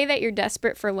 to say that you're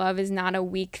desperate for love is not a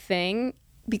weak thing,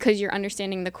 because you're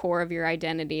understanding the core of your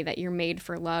identity, that you're made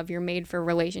for love, you're made for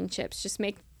relationships. Just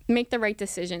make the right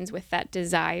decisions with that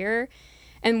desire.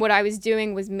 And what I was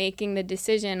doing was making the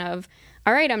decision of,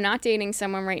 all right, I'm not dating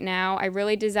someone right now. I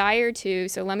really desire to,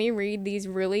 so let me read these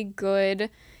really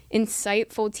good,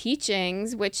 insightful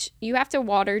teachings, which you have to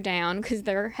water down because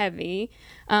they're heavy.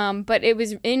 But it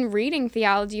was in reading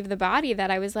Theology of the Body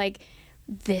that I was like,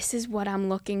 this is what I'm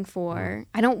looking for.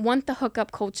 I don't want the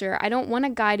hookup culture. I don't want a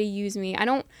guy to use me.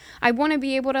 I want to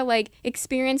be able to like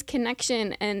experience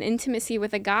connection and intimacy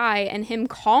with a guy and him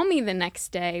call me the next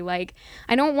day. Like,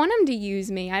 I don't want him to use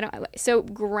me. So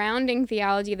grounding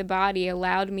Theology of the Body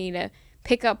allowed me to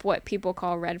pick up what people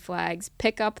call red flags,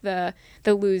 pick up the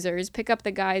losers, pick up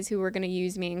the guys who were going to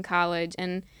use me in college.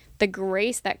 And the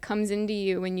grace that comes into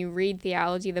you when you read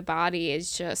Theology of the Body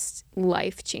is just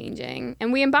life-changing.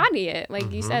 And we embody it.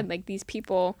 Like you said, like these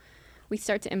people, we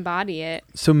start to embody it.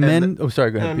 So men...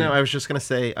 sorry, go ahead. No, I was just going to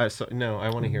say... I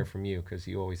want to hear from you, because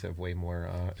you always have way more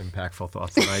impactful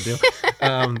thoughts than I do.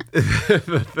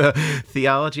 The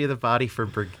Theology of the Body for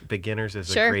Beginners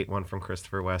is a great one from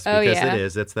Christopher West,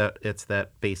 because it's that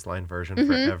baseline version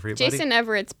for everybody. Jason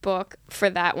Everett's book for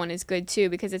that one is good too,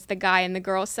 because it's the guy and the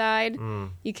girl side.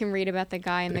 You can read about the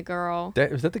guy and the girl.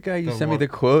 Was that the guy you sent me the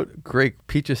quote? Great.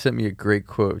 Pete just sent me a great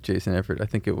quote, Jason Everett. I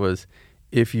think it was,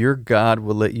 if your God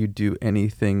will let you do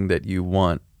anything that you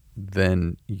want,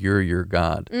 then you're your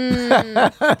God.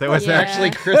 That was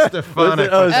actually Chris Stefano.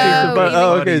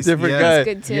 Okay, different guy. That's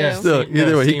good too. Yeah. Still,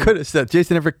 either way, he could have said.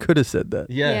 Jason Everett could have said that.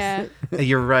 Yes,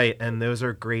 you're right, and those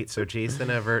are great. So Jason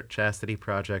Everett, Chastity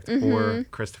Project, or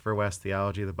Christopher West,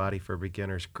 Theology of the Body for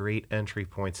Beginners, great entry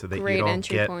points, so that you don't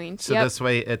get. So this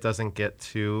way, it doesn't get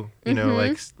too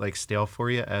like stale for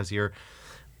you as you're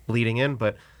leading in.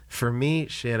 But for me,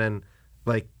 Shannon,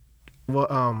 like,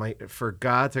 well, for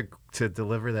God to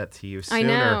deliver that to you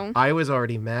sooner. I was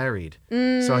already married.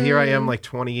 So here I am, like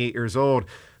 28 years old.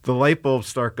 The light bulbs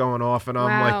start going off, and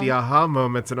I'm like, the aha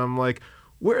moments, and I'm like,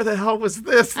 where the hell was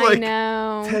this? Like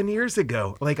 10 years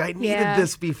ago. Like, I needed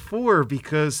this before,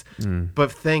 because,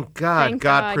 but thank God,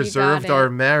 God preserved our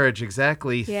marriage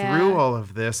through all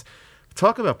of this.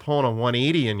 Talk about pulling a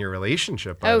 180 in your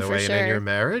relationship, by the way, and in your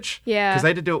marriage. Yeah. Because I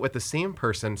had to do it with the same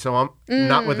person, so I'm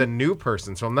not with a new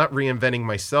person, so I'm not reinventing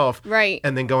myself. Right.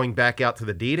 And then going back out to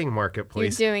the dating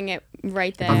marketplace. You're doing it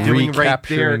right there. I'm doing right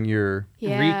there.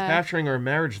 Recapturing our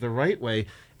marriage the right way.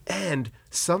 And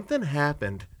something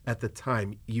happened at the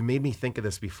time. You made me think of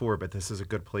this before, but this is a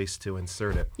good place to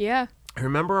insert it. Yeah. I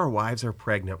remember our wives are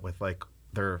pregnant with like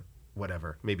their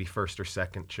maybe first or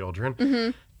second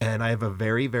children. And I have a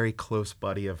very, very close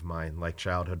buddy of mine, like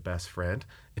childhood best friend.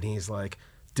 And he's like,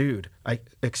 dude,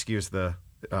 excuse the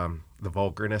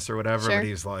vulgarness or whatever, but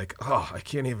he's like, oh, I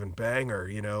can't even bang her,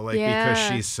 because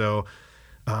she's so,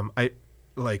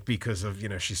 because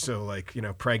of, she's so like,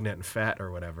 pregnant and fat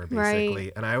or whatever, basically.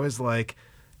 Right. And I was like,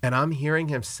 and I'm hearing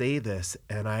him say this,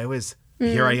 and I was,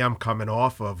 here I am coming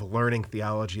off of learning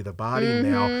Theology of the Body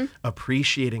now,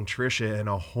 appreciating Trisha in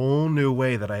a whole new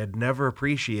way that I had never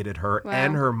appreciated her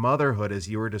and her motherhood, as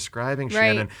you were describing,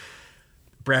 Shannon.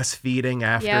 breastfeeding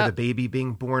after the baby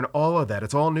being born, all of that.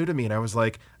 It's all new to me. And I was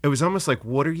like, it was almost like,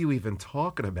 what are you even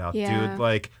talking about, dude?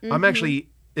 Like, I'm actually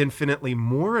infinitely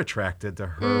more attracted to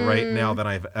her right now than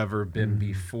I've ever been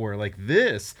before. Like,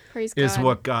 this is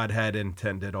what God had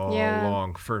intended all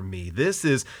along for me. This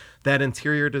is that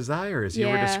interior desire, as you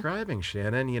were describing,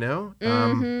 Shannon, you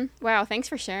know? Wow, thanks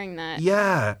for sharing that.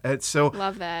 Yeah. And so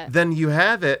love that. Then you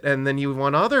have it, and then you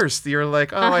want others. You're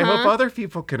like, oh, I hope other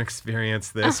people can experience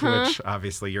this, which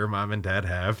obviously your mom and dad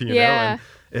have, you know? And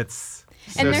it's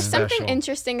so and there's special. something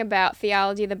interesting about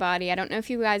Theology of the Body. I don't know if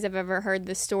you guys have ever heard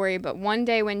this story, but one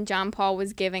day when John Paul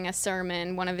was giving a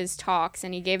sermon, one of his talks,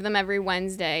 and he gave them every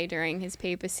Wednesday during his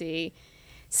papacy,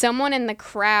 someone in the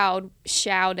crowd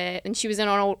shouted, and she was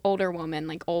an older woman,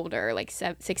 like older, like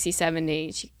 60,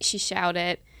 70. She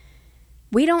shouted,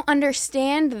 "We don't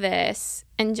understand this."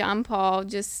 And John Paul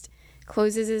just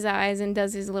closes his eyes and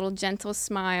does his little gentle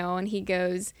smile, and he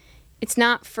goes, "It's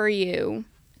not for you.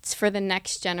 It's for the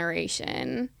next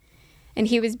generation." And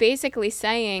he was basically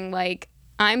saying, like,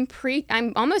 I'm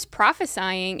almost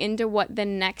prophesying into what the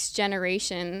next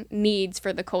generation needs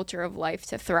for the culture of life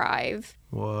to thrive.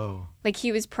 Whoa. Like,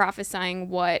 he was prophesying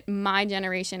what my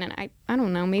generation, and I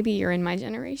don't know, maybe you're in my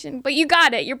generation, but you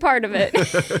got it. You're part of it.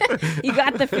 You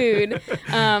got the food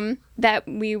that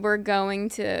we were going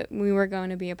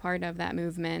to be a part of that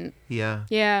movement. Yeah.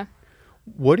 Yeah.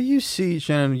 What do you see,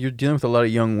 Shannon? You're dealing with a lot of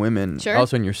young women. Sure.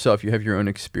 Also in yourself, you have your own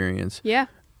experience. Yeah.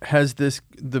 Has this,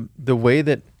 the way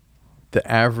that the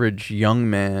average young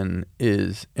man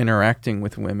is interacting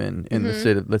with women in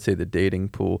the, let's say, the dating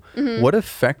pool, what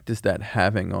effect is that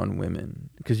having on women?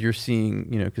 Because you're seeing,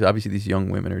 you know, because obviously these young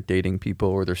women are dating people,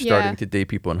 or they're starting to date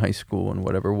people in high school and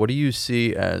whatever. What do you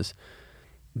see as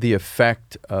the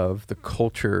effect of the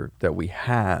culture that we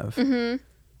have?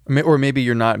 Or maybe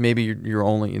you're not, maybe you're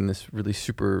only in this really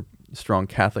super strong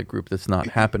Catholic group that's not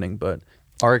happening, but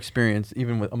our experience,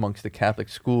 even amongst the Catholic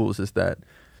schools, is that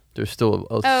there's still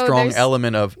a strong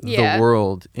element of the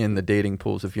world in the dating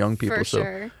pools of young people. For so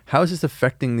sure. How is this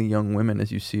affecting the young women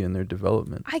as you see in their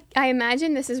development? I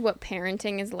imagine this is what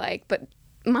parenting is like, but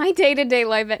my day-to-day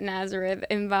life at Nazareth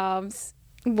involves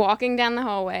walking down the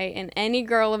hallway and any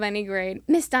girl of any grade,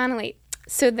 "Miss Donnelly,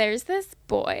 so there's this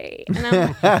boy."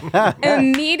 And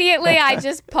immediately I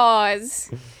just pause.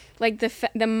 Like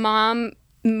the mom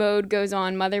mode goes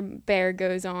on, mother bear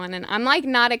goes on, and I'm like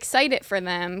not excited for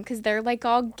them because they're like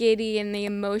all giddy and the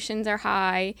emotions are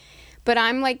high, but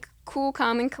I'm like cool,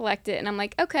 calm, and collected, and I'm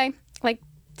like, okay, like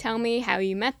tell me how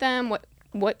you met them,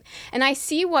 what, and I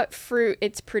see what fruit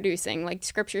it's producing. Like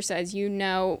scripture says, you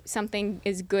know something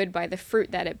is good by the fruit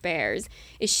that it bears.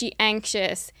 Is she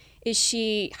anxious? Is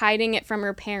she hiding it from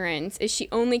her parents? Is she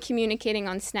only communicating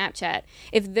on Snapchat?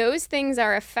 If those things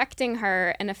are affecting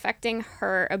her and affecting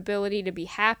her ability to be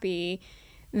happy,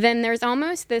 then there's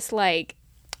almost this like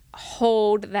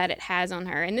hold that it has on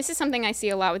her. And this is something I see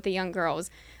a lot with the young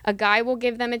girls. A guy will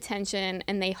give them attention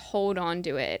and they hold on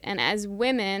to it. And as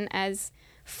women, as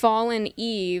fallen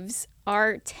Eves,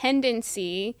 our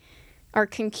tendency, our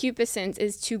concupiscence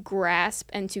is to grasp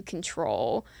and to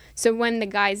control. So when the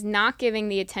guy's not giving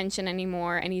the attention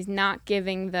anymore and he's not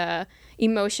giving the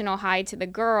emotional high to the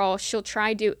girl, she'll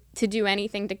try to do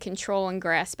anything to control and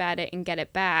grasp at it and get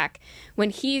it back.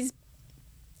 When he's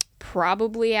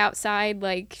probably outside,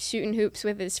 like shooting hoops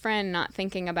with his friend, not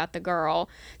thinking about the girl.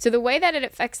 So the way that it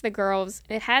affects the girls,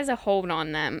 it has a hold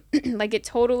on them. Like it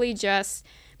totally just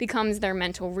becomes their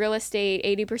mental real estate.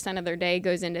 80% of their day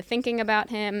goes into thinking about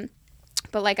him.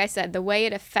 But like I said, the way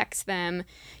it affects them,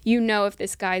 you know if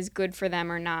this guy's good for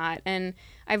them or not. And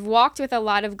I've walked with a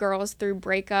lot of girls through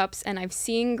breakups, and I've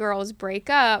seen girls break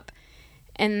up,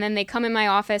 and then they come in my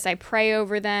office, I pray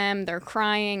over them, they're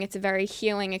crying, it's a very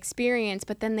healing experience,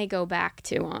 but then they go back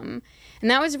to them. And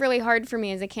that was really hard for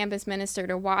me as a campus minister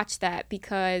to watch that,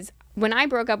 because when I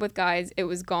broke up with guys, it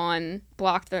was gone,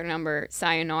 blocked their number,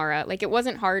 sayonara. Like, it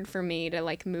wasn't hard for me to,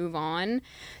 like, move on.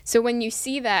 So when you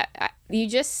see that, you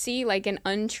just see, like, an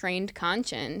untrained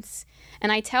conscience. And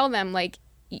I tell them, like,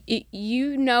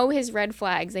 you know his red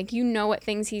flags. Like, you know what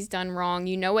things he's done wrong.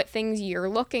 You know what things you're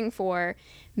looking for.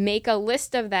 Make a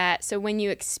list of that, so when you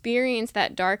experience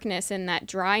that darkness and that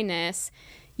dryness,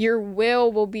 your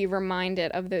will be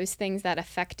reminded of those things that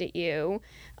affected you.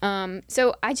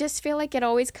 So I just feel like it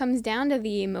always comes down to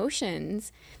the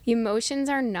emotions. The emotions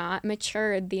are not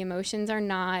matured. The emotions are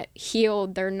not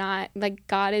healed. They're not, like,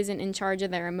 God isn't in charge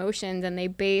of their emotions, and they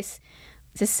base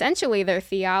essentially their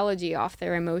theology off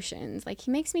their emotions. Like,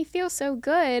 he makes me feel so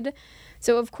good,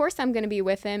 so of course I'm going to be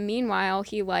with him. Meanwhile,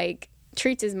 he, like,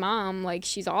 treats his mom like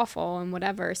she's awful and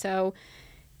whatever. So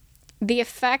the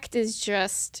effect is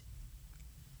just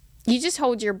you just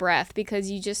hold your breath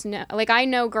because you just know. Like, I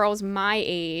know girls my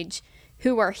age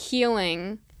who are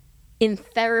healing in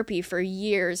therapy for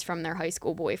years from their high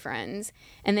school boyfriends.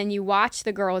 And then you watch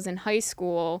the girls in high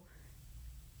school,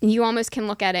 you almost can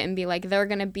look at it and be like, they're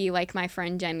going to be like my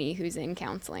friend Jenny, who's in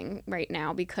counseling right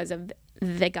now because of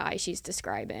the guy she's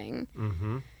describing.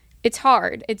 Mm-hmm. It's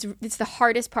hard. It's the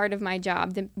hardest part of my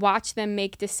job to watch them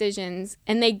make decisions,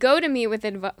 and they go to me with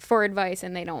for advice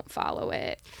and they don't follow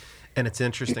it. And it's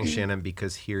interesting, Shannon,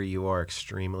 because here you are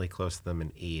extremely close to them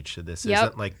in age. So this Yep.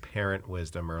 isn't like parent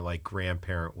wisdom or like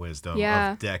grandparent wisdom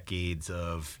Yeah. of decades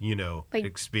of, Like,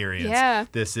 experience. yeah.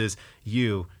 This is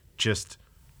you just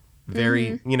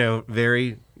very,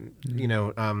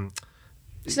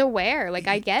 Just aware. Like,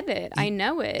 I get it. I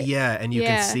know it. yeah. And you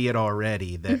Yeah. can see it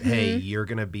already that, hey, you're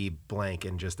going to be blank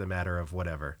in just a matter of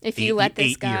whatever. If you let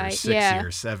this 8 guy- years, 6 yeah.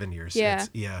 years, 7 years. Yeah.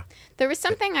 Yeah. There was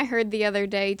something I heard the other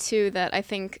day, too, that I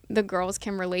think the girls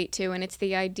can relate to, and it's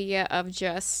the idea of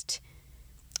just,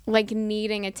 like,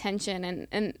 needing attention.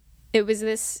 And it was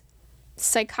this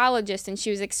psychologist, and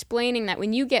she was explaining that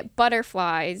when you get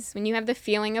butterflies, when you have the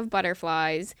feeling of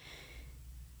butterflies,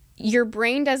 your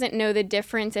brain doesn't know the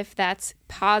difference if that's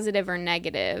positive or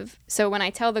negative. So when I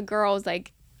tell the girls,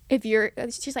 like,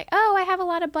 she's like, oh, I have a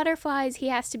lot of butterflies, he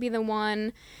has to be the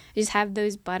one. Just have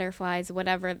those butterflies,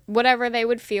 whatever they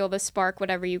would feel, the spark,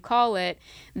 whatever you call it,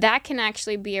 that can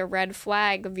actually be a red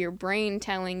flag of your brain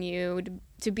telling you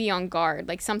to be on guard,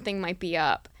 like something might be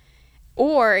up.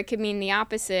 Or it could mean the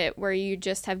opposite, where you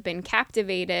just have been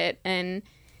captivated and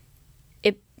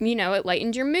it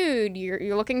lightens your mood.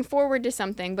 You're looking forward to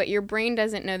something, but your brain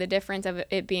doesn't know the difference of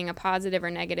it being a positive or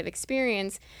negative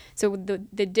experience. So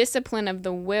the discipline of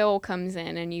the will comes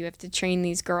in, and you have to train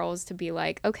these girls to be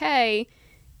like, okay,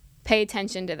 pay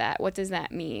attention to that. What does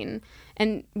that mean?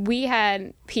 And we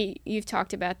had, Pete, you've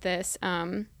talked about this.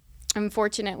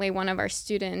 Unfortunately, one of our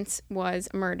students was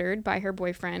murdered by her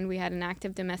boyfriend. We had an act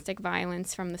of domestic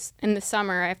violence in the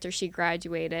summer after she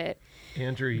graduated.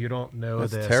 Andrew, you don't know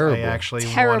That's this. terrible. I actually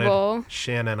Terrible.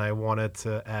 Shannon, I wanted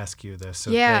to ask you this,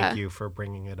 so Yeah. thank you for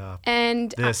bringing it up.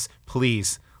 And This,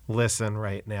 please listen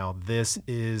right now. This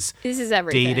is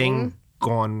everything. dating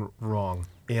gone wrong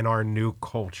in our new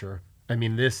culture. I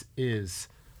mean, this is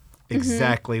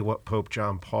exactly what Pope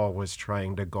John Paul was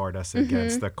trying to guard us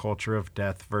against, the culture of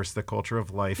death versus the culture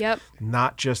of life. Yep.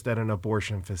 Not just at an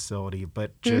abortion facility,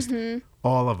 but just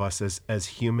all of us as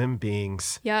human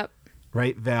beings. Yep.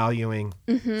 Right, valuing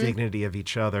dignity of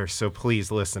each other. So please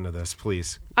listen to this,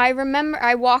 please. I remember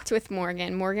I walked with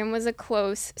Morgan. Morgan was a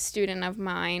close student of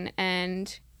mine,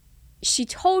 and she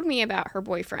told me about her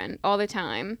boyfriend all the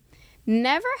time.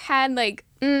 Never had like,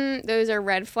 those are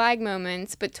red flag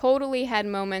moments, but totally had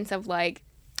moments of like,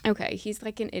 okay, he's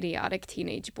like an idiotic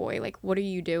teenage boy. Like, what are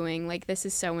you doing? Like, this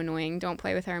is so annoying. Don't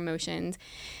play with our emotions.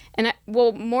 And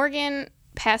Morgan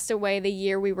passed away the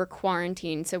year we were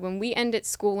quarantined. So when we ended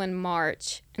school in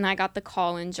March and I got the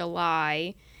call in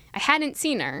July, I hadn't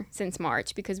seen her since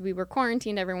March because we were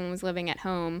quarantined. Everyone was living at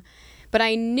home. But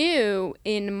I knew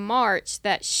in March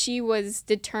that she was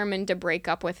determined to break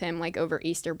up with him, like over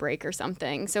Easter break or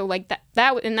something. So like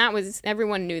that was,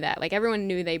 everyone knew that. Like everyone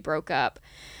knew they broke up.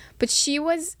 But she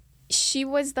was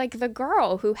like the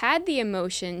girl who had the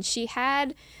emotion. She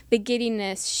had the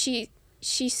giddiness. She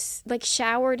like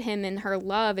showered him in her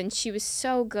love, and she was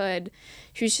so good.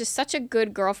 She was just such a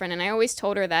good girlfriend. And I always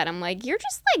told her that. I'm like, you're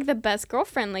just like the best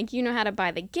girlfriend. Like, you know how to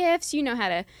buy the gifts. You know how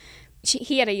to,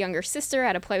 he had a younger sister,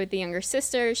 how to play with the younger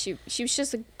sister. She was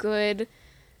just a good,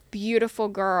 beautiful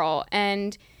girl.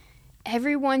 And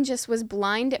everyone just was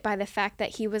blinded by the fact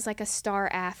that he was like a star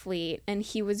athlete and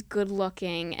he was good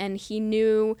looking and he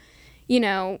knew,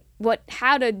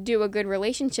 how to do a good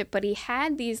relationship. But he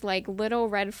had these like little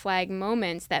red flag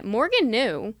moments that Morgan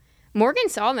knew. Morgan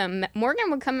saw them. Morgan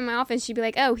would come in my office. She'd be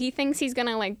like, oh, he thinks he's going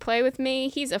to like play with me.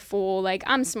 He's a fool. Like,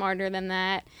 I'm smarter than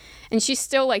that. And she's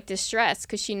still like distressed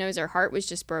because she knows her heart was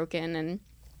just broken and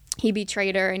he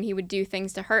betrayed her and he would do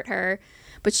things to hurt her.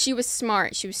 But she was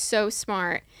smart. She was so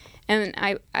smart. And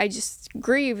I just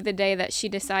grieved the day that she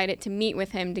decided to meet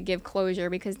with him to give closure,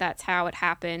 because that's how it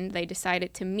happened. They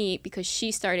decided to meet because she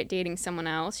started dating someone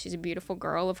else. She's a beautiful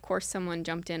girl. Of course, someone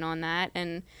jumped in on that.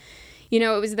 And,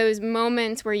 it was those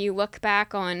moments where you look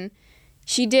back on,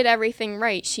 she did everything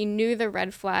right. She knew the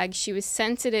red flags. She was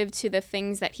sensitive to the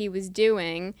things that he was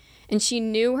doing. And she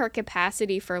knew her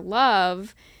capacity for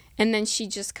love. And then she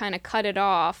just kind of cut it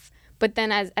off. But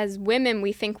then as women,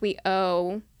 we think we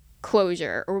owe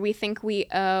closure, or we think we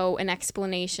owe an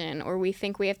explanation, or we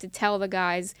think we have to tell the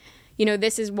guys,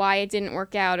 this is why it didn't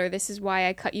work out, or this is why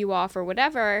I cut you off, or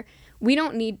whatever. we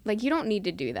don't need, like, you don't need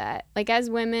to do that. Like, as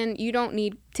women, you don't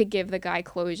need to give the guy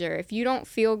closure. If you don't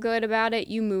feel good about it,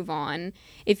 you move on.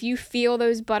 If you feel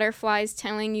those butterflies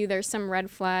telling you there's some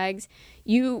red flags,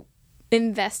 you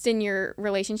invest in your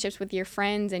relationships with your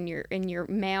friends and your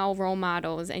male role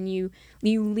models, and you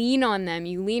lean on them.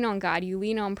 You lean on God. You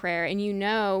lean on prayer, and you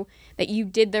know that you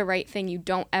did the right thing. You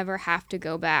don't ever have to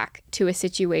go back to a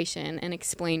situation and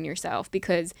explain yourself,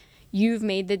 because you've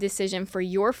made the decision for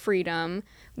your freedom,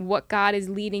 what God is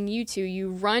leading you to.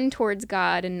 You run towards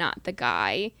God and not the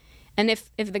guy. And if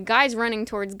the guy's running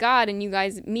towards God and you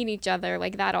guys meet each other,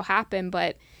 like, that'll happen,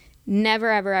 but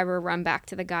never, ever, ever run back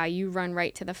to the guy. You run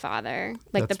right to the Father,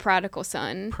 like the prodigal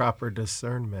son. Proper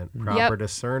discernment.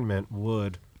 Discernment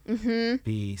would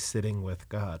be sitting with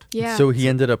God. Yeah. So he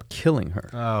ended up killing her.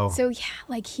 Oh. So, yeah,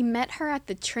 like, he met her at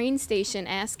the train station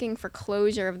asking for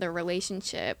closure of the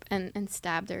relationship and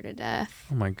stabbed her to death.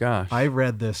 Oh, my gosh. I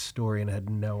read this story and had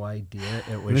no idea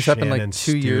it was This happened, like, Shannon's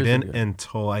 2 years student ago.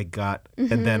 until I got,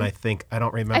 and then I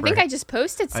don't remember. I think I just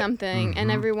posted something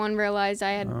and everyone realized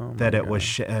I had... that it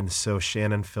was, and so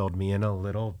Shannon filled me in a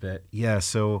little bit. Yeah,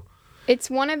 so... It's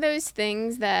one of those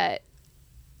things that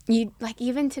you, like,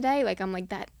 even today, like, I'm like,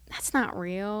 that's not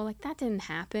real. Like, that didn't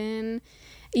happen.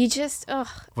 You just, ugh.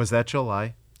 Was that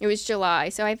July? It was July,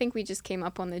 so I think we just came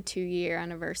up on the 2-year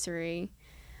anniversary.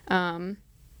 Like,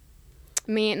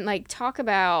 talk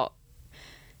about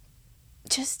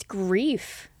just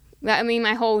grief. I mean,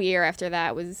 my whole year after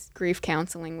that was grief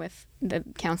counseling with the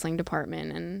counseling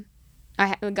department,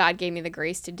 and God gave me the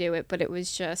grace to do it, but it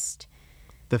was just...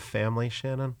 The family,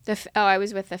 Shannon? I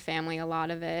was with the family a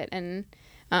lot of it, and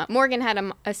Morgan had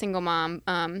a single mom,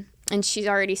 and she's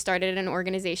already started an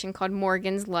organization called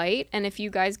Morgan's Light. And if you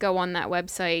guys go on that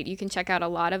website, you can check out a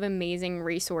lot of amazing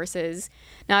resources,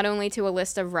 not only to a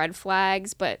list of red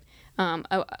flags, but a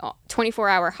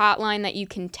 24-hour hotline that you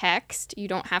can text. You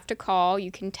don't have to call.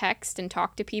 You can text and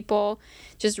talk to people.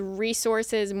 Just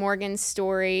resources, Morgan's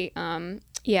story. Mrs.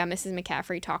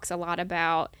 McCaffrey talks a lot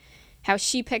about how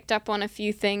she picked up on a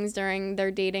few things during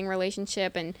their dating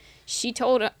relationship, and she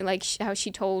told, like, how she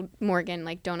told Morgan,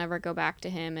 like, don't ever go back to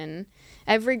him. And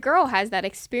every girl has that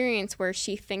experience where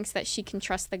she thinks that she can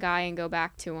trust the guy and go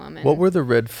back to him. And what were the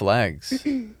red flags?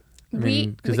 I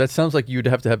mean, because that sounds like you'd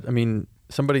have to have, I mean,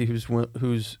 somebody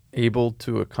who's able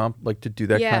to to do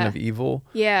that kind of evil.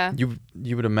 Yeah.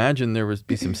 You would imagine there would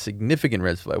be some significant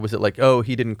red flag. Was it like, oh,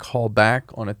 he didn't call back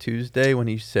on a Tuesday when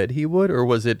he said he would, or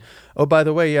was it, oh, by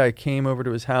the way, yeah, I came over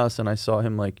to his house and I saw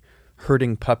him, like,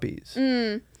 herding puppies.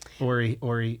 Or he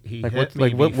like, hit what,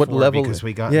 me what level? because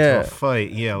we got into a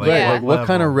fight. Yeah, like, Yeah. Like, what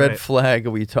kind of red right. flag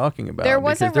are we talking about? There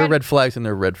was because there are red flags and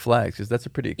there are red flags, because that's a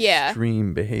pretty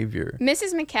extreme behavior.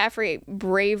 Mrs. McCaffrey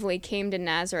bravely came to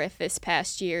Nazareth this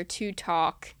past year to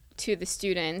talk to the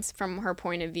students from her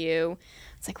point of view.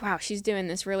 It's like, wow, she's doing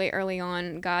this really early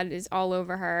on. God is all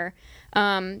over her.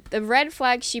 The red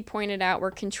flags she pointed out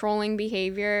were controlling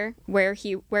behavior, where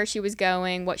she was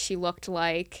going, what she looked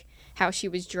like, how she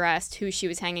was dressed, who she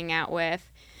was hanging out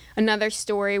with. Another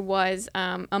story was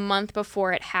a month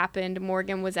before it happened,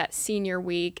 Morgan was at senior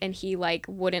week, and he, like,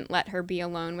 wouldn't let her be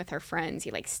alone with her friends.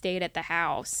 He, like, stayed at the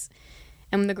house.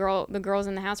 And the girls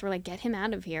in the house were like, get him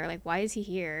out of here. Like, why is he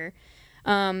here?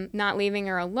 Not leaving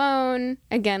her alone.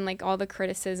 Again, like, all the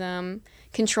criticism,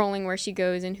 controlling where she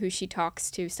goes and who she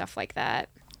talks to, stuff like that.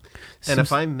 And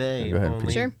if I may, go ahead,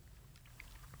 only, Sure.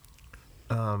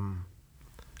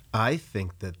 I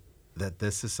think that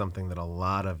this is something that a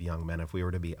lot of young men, if we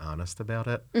were to be honest about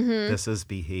it, this is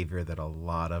behavior that a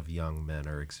lot of young men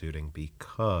are exuding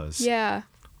because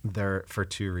they're, for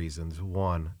two reasons.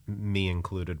 One, me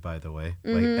included, by the way.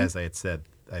 Like, as I had said,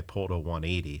 I pulled a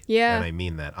 180. Yeah. And I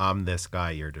mean that. I'm this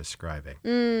guy you're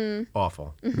describing.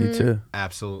 Awful. Me too.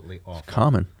 Absolutely awful.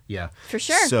 Common. Yeah. For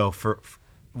sure. So for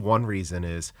one reason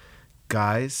is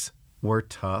guys were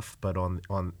tough, but on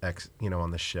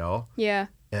the shell. Yeah.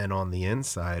 And on the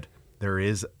inside, there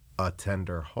is a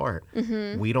tender heart.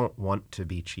 We don't want to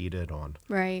be cheated on.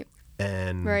 Right.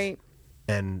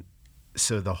 And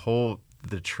so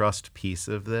the trust piece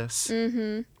of this.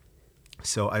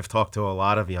 So I've talked to a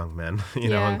lot of young men, you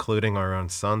know, including our own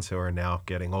sons who are now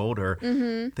getting older.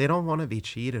 They don't want to be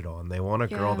cheated on. They want a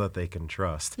girl that they can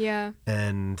trust. Yeah.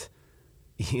 And,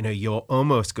 you know, you'll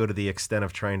almost go to the extent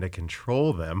of trying to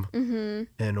control them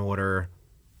in order,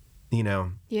 you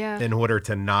know, in order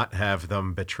to not have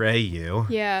them betray you.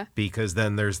 Yeah. Because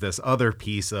then there's this other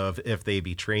piece of, if they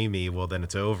betray me, well, then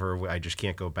it's over. I just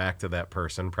can't go back to that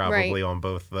person, probably on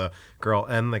both the girl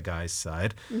and the guy's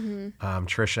side.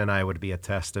 Trisha and I would be a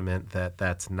testament that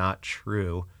that's not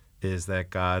true, is that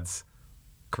God's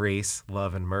grace,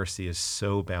 love, and mercy is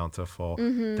so bountiful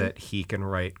that he can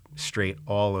write straight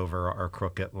all over our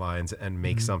crooked lines and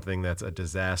make something that's a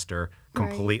disaster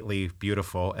completely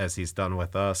beautiful, as he's done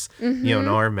with us, in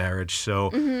our marriage.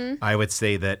 So I would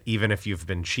say that even if you've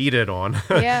been cheated on,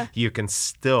 you can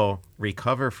still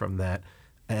recover from that.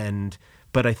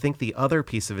 But I think the other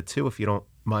piece of it too, if you don't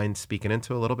mind speaking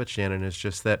into a little bit, Shannon, is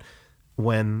just that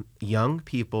when young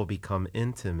people become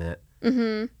intimate,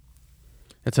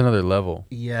 it's another level.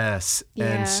 Yes. Yeah.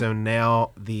 And so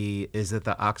now is it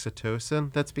the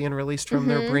oxytocin that's being released from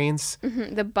their brains?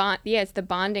 The bond, it's the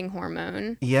bonding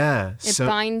hormone. Yeah. It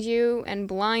binds you and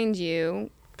blinds you.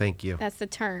 Thank you. That's the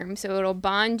term. So it'll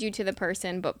bond you to the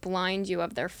person, but blind you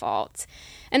of their faults.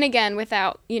 And again,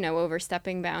 without,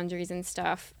 overstepping boundaries and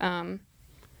stuff.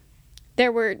 There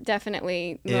were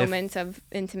definitely moments of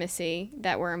intimacy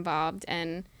that were involved,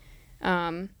 and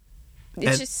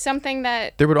it's just something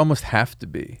that there would almost have to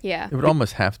be. Yeah. It would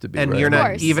almost have to be. And right? you're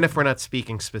not, even if we're not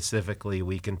speaking specifically,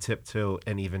 we can tiptoe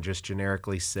and even just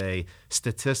generically say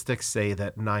statistics say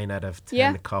that 9 out of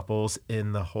 10 couples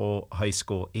in the whole high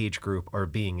school age group are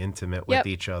being intimate with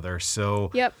each other.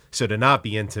 So so to not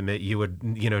be intimate, you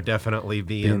would definitely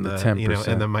be in the 10%.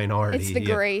 In the minority. It's the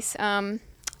grace.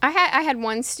 I had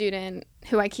one student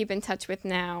who I keep in touch with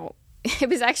now. It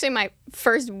was actually my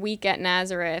first week at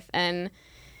Nazareth, and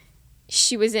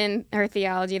she was in her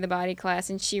Theology of the Body class,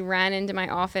 and she ran into my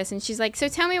office, and she's like, "So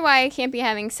tell me why I can't be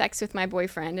having sex with my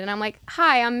boyfriend." And I'm like,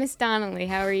 "Hi, I'm Miss Donnelly.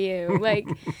 How are you?" Like,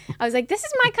 I was like, "This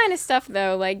is my kind of stuff,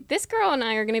 though. Like, this girl and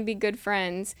I are going to be good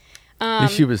friends."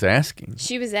 She was asking.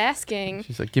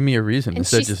 She's like, give me a reason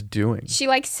instead of just doing. She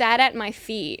sat at my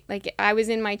feet. Like, I was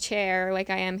in my chair like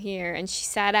I am here, and she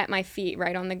sat at my feet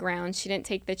right on the ground. She didn't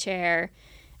take the chair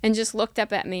and just looked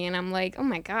up at me, and I'm like, oh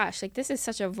my gosh, like, this is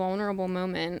such a vulnerable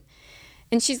moment.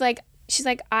 And she's like,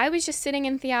 I was just sitting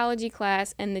in theology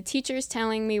class, and the teacher's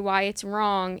telling me why it's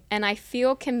wrong, and I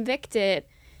feel convicted,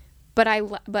 but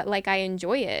I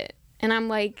enjoy it. And I'm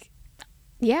like,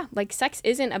 yeah, like, sex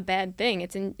isn't a bad thing.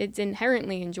 It's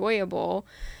inherently enjoyable.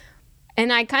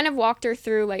 And I kind of walked her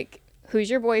through, like, who's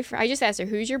your boyfriend? I just asked her,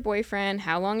 who's your boyfriend?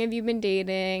 How long have you been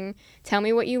dating? Tell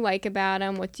me what you like about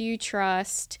him. What do you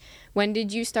trust? When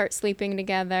did you start sleeping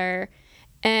together?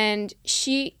 And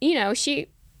she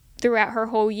throughout her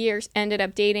whole year ended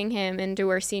up dating him into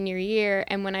her senior year.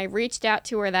 And when I reached out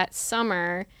to her that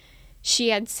summer, she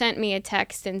had sent me a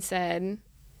text and said,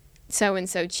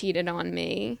 so-and-so cheated on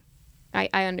me.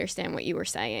 I understand what you were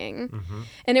saying. Mm-hmm.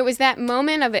 And it was that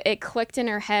moment of it clicked in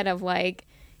her head of like,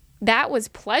 that was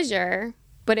pleasure,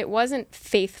 but it wasn't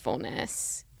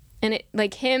faithfulness. And it,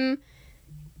 like, him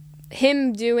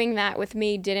doing that with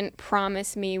me didn't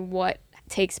promise me what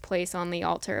takes place on the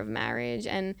altar of marriage.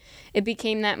 And it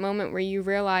became that moment where you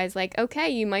realize, like, okay,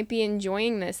 you might be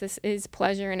enjoying this. This is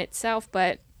pleasure in itself,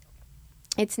 but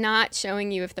it's not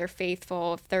showing you if they're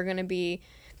faithful, if they're going to be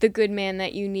the good man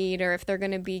that you need, or if they're going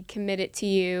to be committed to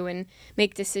you and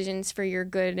make decisions for your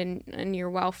good and your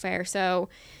welfare. So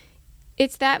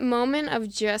it's that moment of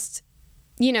just,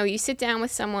 you sit down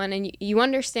with someone and you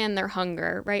understand their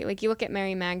hunger, right? Like, you look at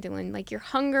Mary Magdalene, like, your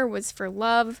hunger was for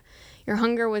love. Your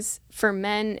hunger was for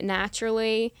men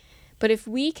naturally. But if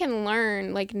we can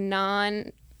learn, like,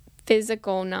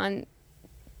 physically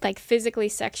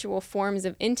sexual forms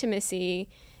of intimacy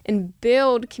and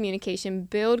build communication,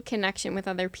 build connection with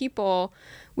other people,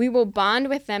 we will bond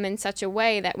with them in such a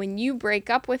way that when you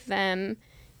break up with them,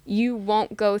 you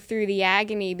won't go through the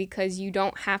agony because you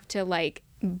don't have to, like,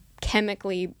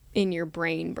 chemically in your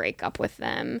brain break up with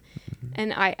them. Mm-hmm.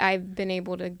 And I've been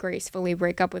able to gracefully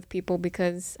break up with people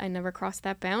because I never crossed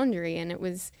that boundary, and it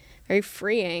was very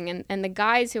freeing. And the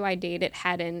guys who I dated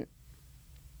hadn't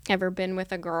ever been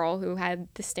with a girl who had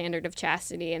the standard of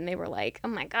chastity, and they were like, oh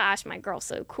my gosh, my girl's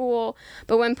so cool.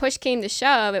 But when push came to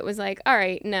shove, it was like, all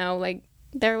right, no, like,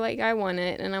 they're like, I want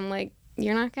it, and I'm like,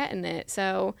 you're not getting it.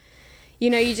 So,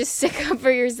 you just stick up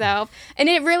for yourself. And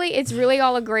it's really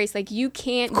all a grace. Like, you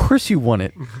can't. Of course you want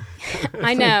it.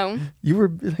 I know. You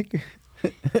were like,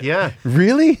 yeah.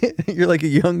 Really? You're like a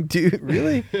young dude.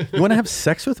 Really? You want to have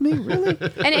sex with me? Really?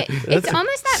 And it's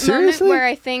almost that seriously? moment where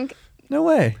I think, no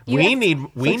way. We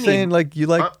need saying, like, you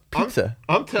like pizza.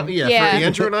 I'm telling you, for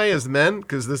Andrew and I as men,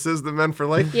 because this is the Men for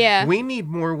Life, we need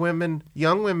more women,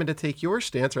 young women, to take your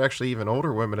stance, or actually even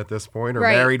older women at this point, or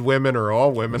married women, or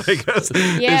all women, I guess,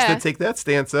 is to take that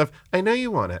stance of, I know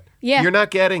you want it. Yeah. You're not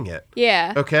getting it.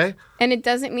 Yeah. Okay? And it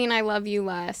doesn't mean I love you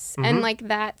less. Mm-hmm. And, like,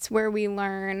 that's where we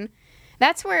learn.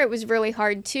 That's where it was really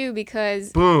hard, too,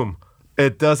 because... Boom.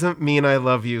 It doesn't mean I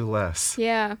love you less.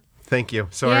 Yeah. Thank you.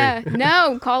 Sorry. Yeah,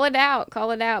 no, call it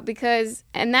out because,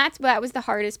 and that was the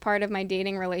hardest part of my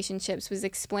dating relationships, was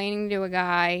explaining to a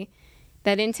guy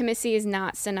that intimacy is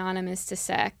not synonymous to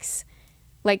sex.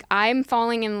 Like, I'm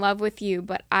falling in love with you,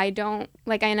 but I don't,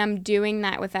 like, and I'm doing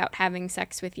that without having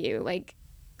sex with you. Like,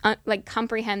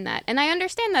 comprehend that. And I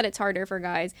understand that it's harder for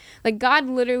guys. Like, God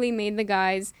literally made the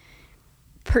guys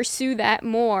pursue that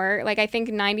more. Like, I think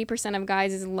 90% of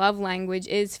guys' love language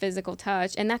is physical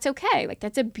touch, and that's okay. Like,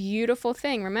 that's a beautiful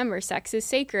thing. Remember, sex is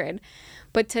sacred.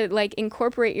 But to, like,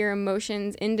 incorporate your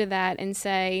emotions into that and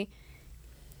say,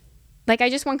 like,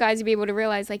 I just want guys to be able to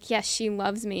realize, like, yes, she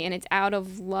loves me, and it's out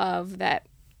of love that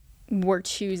we're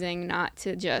choosing not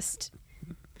to just...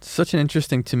 Such an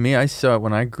interesting, to me, I saw it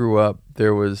when I grew up,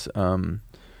 there was,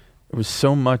 it was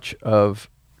so much of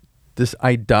this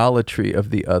idolatry of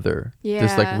the other,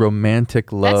 this like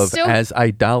romantic love as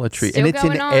idolatry, and it's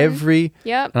in on. every.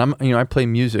 Yep. And I play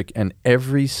music, and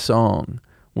every song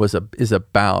is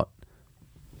about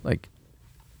like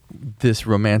this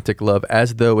romantic love,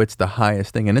 as though it's the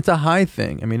highest thing, and it's a high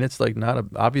thing. I mean, it's like not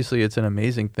obviously it's an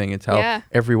amazing thing. It's how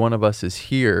every one of us is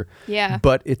here. Yeah.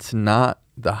 But it's not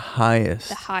the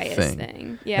highest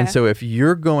thing. Yeah. And so if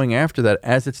you're going after that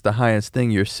as it's the highest thing,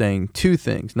 you're saying two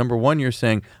things. Number one, you're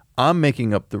saying, I'm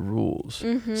making up the rules.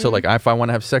 Mm-hmm. So like, if I want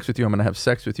to have sex with you, I'm going to have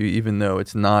sex with you, even though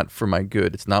it's not for my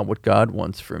good. It's not what God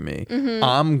wants for me. Mm-hmm.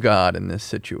 I'm God in this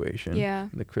situation. Yeah.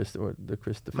 The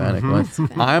Christophanic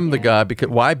one. I'm the God because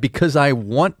why? Because I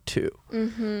want to.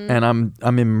 Mm-hmm. And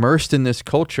I'm immersed in this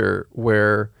culture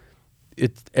where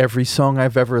it's every song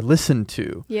I've ever listened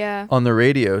to on the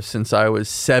radio since I was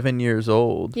 7 years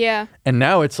old. Yeah. And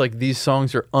now it's like these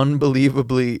songs are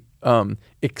unbelievably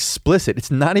explicit.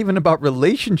 It's not even about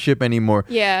relationship anymore.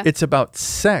 Yeah. It's about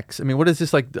sex. I mean, what is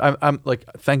this like? I'm like,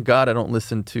 thank God I don't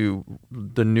listen to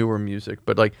the newer music,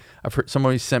 but like I've heard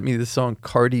somebody sent me this song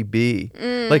Cardi B.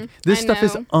 Like this stuff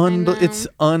is it's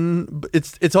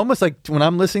almost like when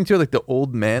I'm listening to it, like the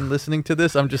old man listening to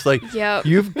this, I'm just like,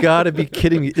 you've got to be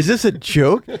kidding me. Is this a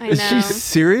joke? Is she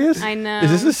serious? I know.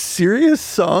 Is this a serious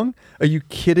song? Are you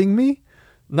kidding me?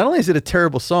 Not only is it a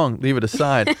terrible song, leave it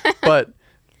aside, but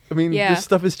I mean, this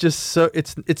stuff is just so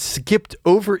it's skipped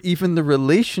over even the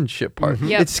relationship part. Mm-hmm.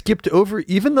 Yep. It skipped over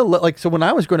even the like. So when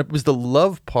I was growing up, it was the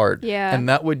love part, and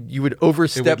that you would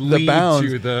overstep the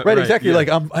bounds, right? Exactly. Like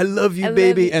I love you,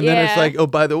 baby, and then it's like, oh,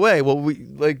 by the way, well, we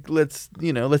like let's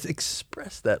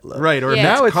express that love, right? Or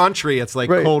now it's country. It's like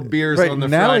cold beers on the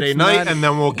Friday night, and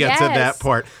then we'll get to that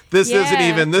part. This isn't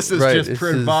even. This is just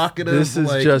provocative. This is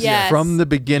just from the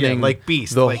beginning, like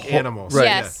beasts, like animals, right?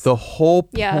 Yes. The whole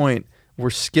point. We're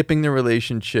skipping the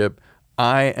relationship.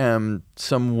 I am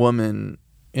some woman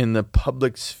in the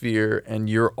public sphere, and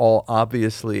you're all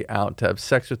obviously out to have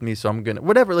sex with me. So I'm gonna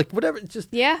whatever. Just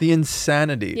the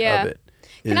insanity of it.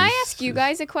 Can I ask you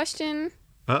guys a question?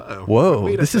 Uh-oh.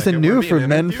 Whoa, this is a new for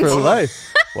Men for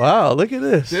Life. Wow, look at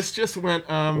this. This just went.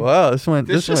 Wow,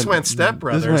 this just went Step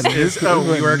Brothers.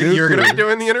 You're gonna be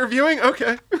doing the interviewing?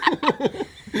 Okay.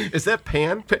 Is that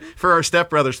Pam? For our Step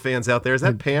Brothers fans out there, is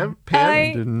that Pam?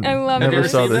 I love it. Never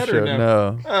saw this show.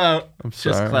 No. Oh, I'm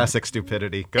sorry. Just classic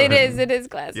stupidity. Go ahead. It is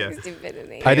classic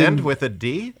stupidity. And with a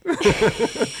D?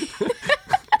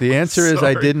 The answer is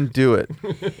I didn't do it.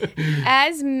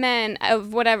 As men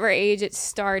of whatever age it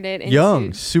started.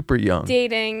 Young, super young.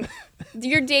 Dating.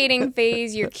 Your dating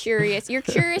phase, you're curious. You're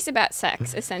curious about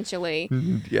sex, essentially.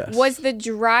 Yes. Was the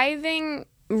driving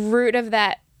root of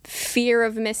that fear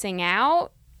of missing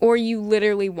out, or you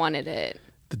literally wanted it?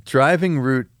 The driving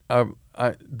route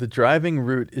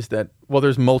is that, well,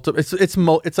 there's multiple.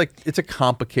 It's a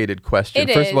complicated question.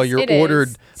 First of all, you're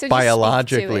ordered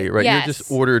biologically, right? Yes. You're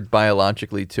just ordered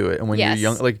biologically to it, and when you're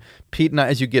young, like Pete and I,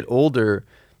 as you get older.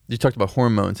 You talked about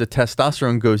hormones. The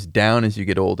testosterone goes down as you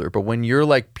get older, but when you're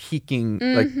like peaking,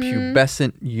 like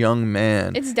pubescent young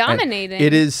man, it's dominating.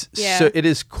 It is so. It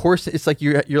is coarse. It's like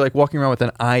you're like walking around with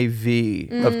an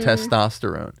IV of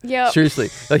testosterone. Yeah. Seriously,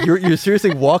 like you're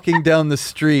seriously walking down the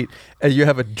street and you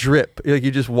have a drip. Like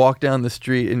you just walk down the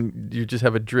street and you just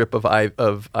have a drip of IV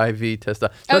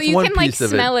testosterone. So you can like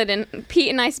smell it. And Pete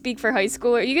and I speak for high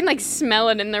school. You can like smell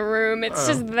it in the room. It's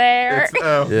just there.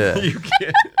 You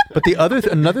can't. But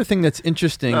another thing that's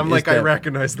interesting I'm is like, that, I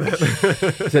recognize that.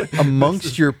 is that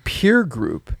amongst your peer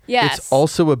group, it's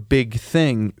also a big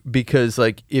thing because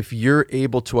like if you're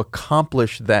able to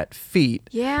accomplish that feat,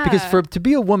 because to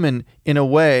be a woman in a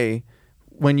way,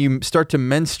 when you start to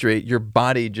menstruate, your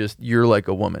body you're like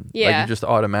a woman. Like you're just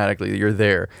automatically, you're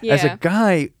there. As a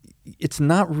guy, it's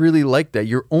not really like that.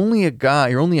 You're only a guy,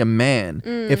 you're only a man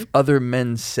if other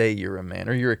men say you're a man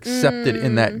or you're accepted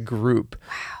in that group.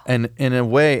 Wow. And in a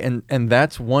way, and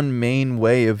that's one main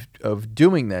way of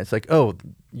doing that. It's like, oh,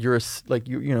 you're like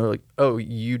like, oh,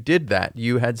 you did that.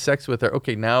 You had sex with her.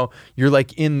 Okay, now you're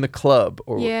like in the club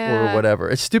or whatever.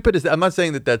 As stupid as that. I'm not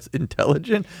saying that that's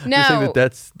intelligent. No. I'm saying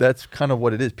that that's kind of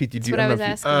what it is. Pete, did you?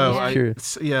 That's what I was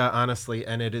asking. Yeah, honestly,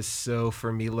 and it is so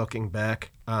for me looking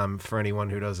back. For anyone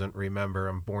who doesn't remember,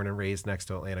 I'm born and raised next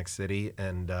to Atlantic City,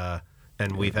 and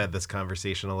we've had this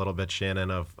conversation a little bit,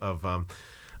 Shannon, of the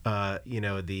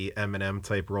Eminem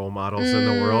type role models in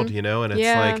the world, and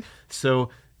it's like so.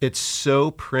 It's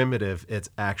so primitive, it's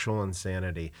actual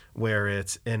insanity, where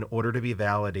it's in order to be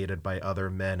validated by other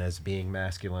men as being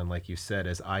masculine, like you said,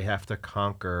 is I have to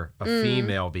conquer a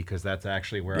female because that's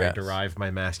actually where I derive my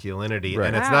masculinity. Right.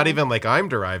 And it's not even like I'm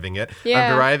deriving it. Yeah.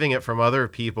 I'm deriving it from other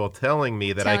people telling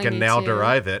me that I can now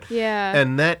derive it. Yeah.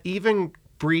 And that even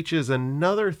breaches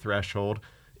another threshold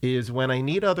is when I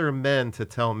need other men to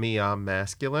tell me I'm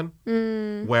masculine,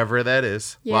 wherever that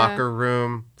is, locker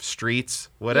room, streets,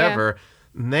 whatever. Yeah.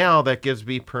 Now that gives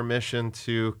me permission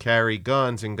to carry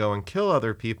guns and go and kill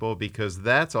other people because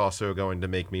that's also going to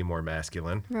make me more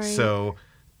masculine. Right. So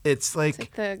it's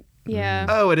like it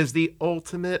is the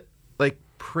ultimate like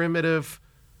primitive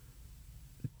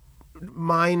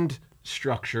mind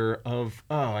structure of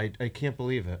I can't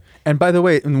believe it. And by the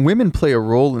way, women play a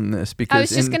role in this because I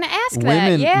was just going to ask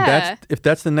women, that. Yeah. If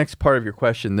that's the next part of your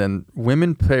question, then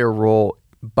women play a role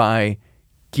by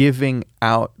giving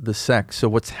out the sex. So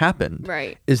what's happened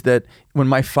is that when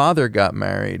my father got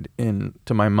married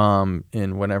to my mom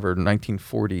in whenever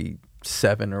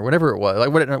 1947 or whatever it was, like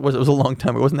what it was a long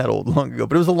time. It wasn't that long ago,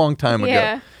 but it was a long time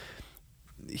ago.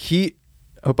 I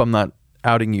hope I'm not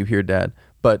outing you here, Dad,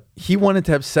 but he wanted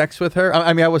to have sex with her.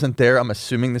 I mean, I wasn't there. I'm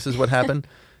assuming this is what happened.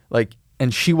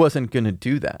 And she wasn't going to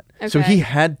do that. Okay. So he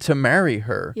had to marry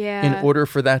her in order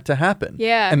for that to happen.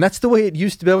 Yeah. And that's the way it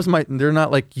used to be. They're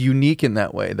not like unique in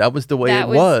that way. That was the way it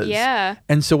was. Yeah.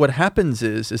 And so what happens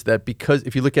is that because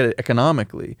if you look at it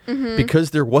economically, because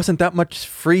there wasn't that much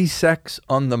free sex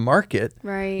on the market,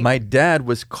 my dad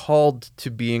was called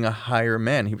to being a higher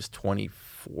man. He was 25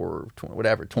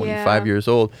 years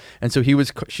old. And so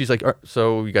she's like,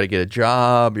 so you got to get a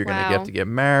job. You're going to have to get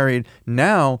married.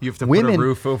 Now you have to put a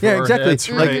roof over our heads.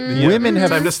 Women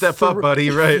have time to step up, buddy.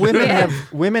 Right.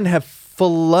 Women have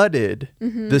flooded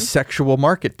the sexual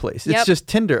marketplace. It's just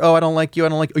Tinder. Oh, I don't like you.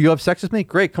 You have sex with me?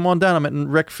 Great. Come on down. I'm in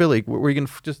Rec Philly. We're going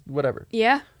to just whatever.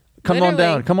 Yeah. Come on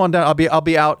down. I'll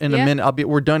be out in a minute.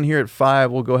 We're done here at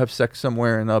 5. We'll go have sex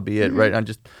somewhere and that'll be it. Right.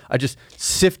 I just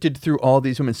sifted through all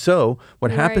these women. So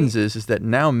what happens is that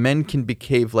now men can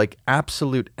behave like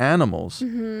absolute animals.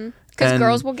 Because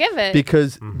girls will give it.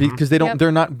 Because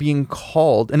they're not being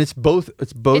called, and it's both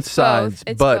sides.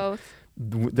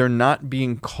 They're not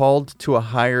being called to a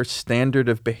higher standard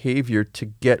of behavior to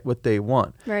get what they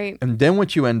want. Right. And then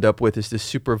what you end up with is this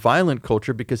super violent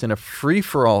culture, because in a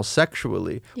free-for-all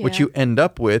sexually, what you end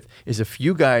up with is a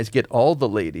few guys get all the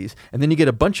ladies, and then you get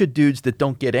a bunch of dudes that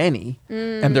don't get any,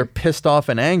 and they're pissed off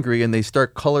and angry, and they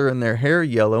start coloring their hair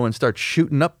yellow and start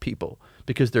shooting up people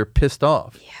because they're pissed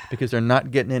off, because they're not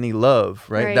getting any love,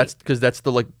 right? That's because that's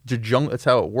the jungle. That's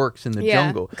how it works in the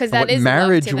jungle. Because that is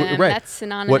marriage, love to them. That's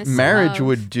synonymous. What marriage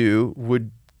would do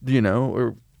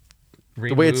or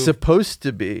the way it's supposed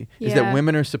to be is that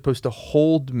women are supposed to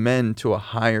hold men to a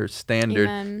higher standard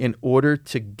in order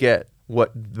to get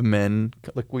what the men,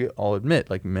 like we all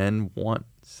admit, like men want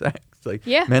sex. Like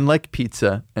men like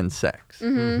pizza and sex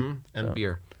and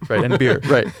beer. Right, and beer.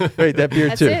 Right, that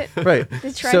beer too. That's it. Right. The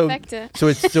trifecta. So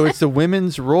it's the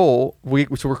women's role.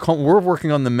 We're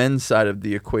working on the men's side of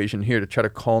the equation here to try to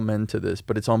call men to this,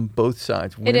 but it's on both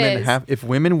sides. If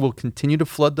women will continue to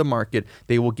flood the market,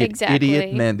 they will get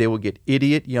idiot men. They will get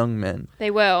idiot young men.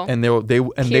 They will. And they will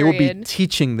be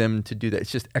teaching them to do that.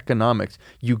 It's just economics.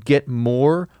 You get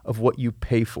more of what you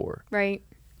pay for. Right.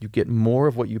 You get more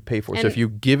of what you pay for. So if you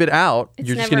give it out,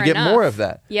 you're just going to get more of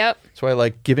that. Yep. That's why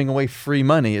giving away free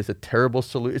money is a terrible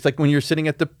solution. It's like when you're sitting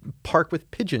at the park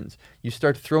with pigeons. You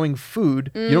start throwing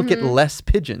food, you don't get less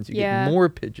pigeons. You get more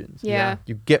pigeons. Yeah.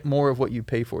 You get more of what you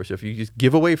pay for. So if you just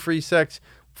give away free sex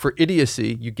for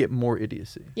idiocy, you get more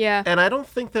idiocy. Yeah. And I don't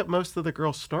think that most of the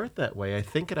girls start that way. I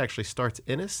think it actually starts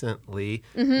innocently,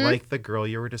 like the girl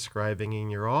you were describing in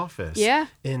your office. Yeah.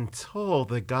 Until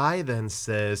the guy then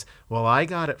says, well, I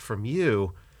got it from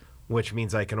you, which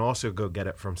means I can also go get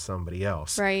it from somebody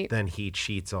else. Right. Then he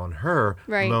cheats on her.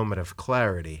 Right. Moment of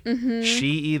clarity. She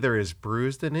either is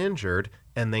bruised and injured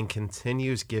and then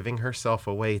continues giving herself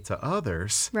away to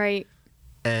others. Right.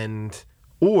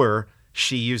 Or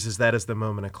she uses that as the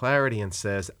moment of clarity and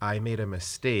says, I made a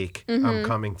mistake. I'm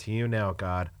coming to you now,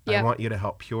 God. I Yep. want you to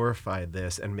help purify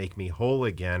this and make me whole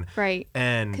again. Right.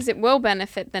 And Because it will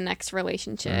benefit the next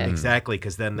relationship. exactly,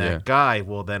 because then that guy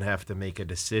will then have to make a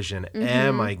decision.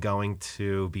 Am I going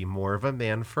to be more of a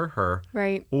man for her?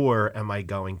 Right. Or am I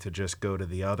going to just go to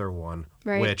the other one?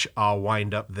 Right. Which I'll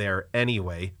wind up there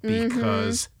anyway,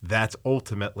 because that's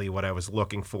ultimately what I was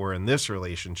looking for in this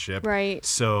relationship. Right.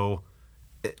 So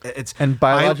it's And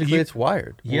biologically, it's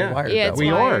wired. Yeah. We're wired Yeah, that it's way.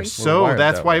 we wired. are. We're So wired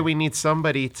that's that why way. we need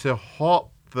somebody to halt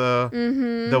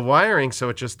the wiring, so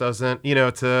it just doesn't,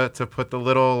 to put the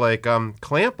little like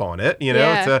clamp on it,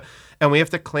 Yeah. and we have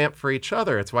to clamp for each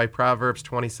other. It's why Proverbs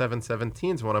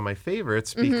 27:17 is one of my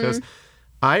favorites, because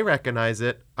I recognize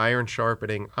it, iron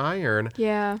sharpening iron,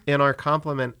 Yeah. in our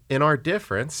complement, in our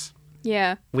difference.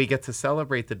 Yeah. We get to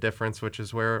celebrate the difference, which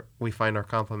is where we find our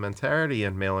complementarity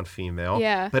in male and female.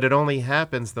 Yeah. But it only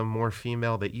happens the more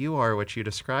female that you are, which you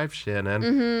described,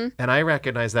 Shannon. And I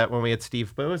recognize that when we had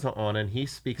Steve Boza on, and he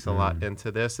speaks a lot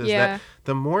into this, is Yeah. that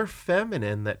the more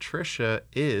feminine that Trisha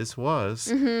was,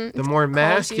 the It more calls you,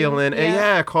 masculine.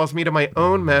 yeah. It calls me to my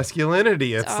own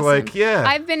masculinity. It's awesome. like, yeah.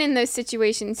 I've been in those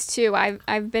situations too.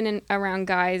 I've been around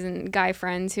guys and guy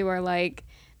friends who are like,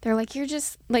 they're like, you're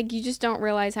just like, you just don't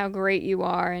realize how great you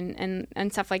are and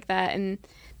stuff like that. And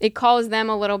it calls them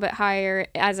a little bit higher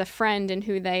as a friend and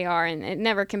who they are. And it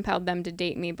never compelled them to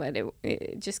date me, but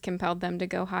it just compelled them to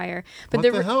go higher. But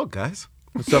What the hell, guys?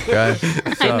 What's up, guys?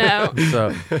 What's I up? know. What's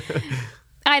up?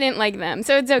 I didn't like them,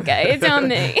 so it's okay. It's on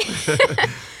me.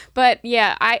 But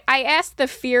yeah, I asked the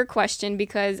fear question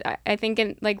because I think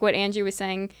in like what Andrew was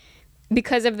saying,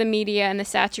 because of the media and the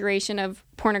saturation of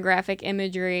pornographic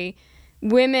imagery,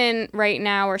 women right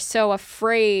now are so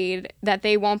afraid that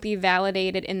they won't be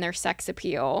validated in their sex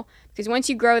appeal. Because once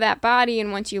you grow that body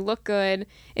and once you look good,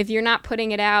 if you're not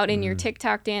putting it out in your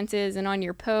TikTok dances and on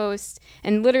your posts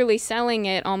and literally selling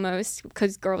it almost,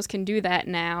 because girls can do that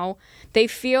now, they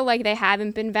feel like they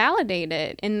haven't been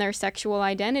validated in their sexual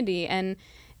identity. And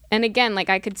again, like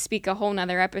I could speak a whole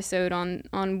nother episode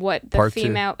on what the Part two.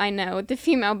 the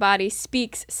female body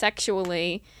speaks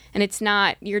sexually, and it's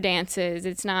not your dances,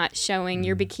 it's not showing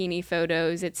your bikini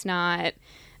photos, it's not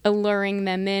alluring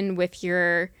them in with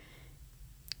your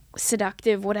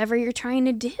seductive whatever you're trying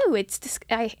to do. It's just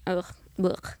barf.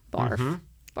 Barf,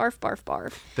 barf,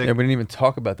 barf. Yeah, we didn't even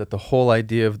talk about that. The whole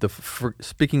idea of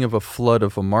speaking of a flood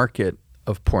of a market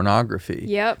of pornography.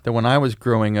 Yep. That when I was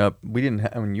growing up, we didn't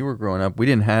have, when you were growing up, we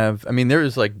didn't have, I mean, there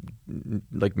was like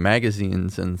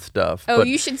magazines and stuff. Oh, but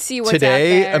you should see what's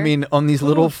today, out there. I mean, on these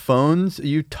little phones,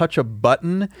 you touch a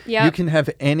button, Yep. you can have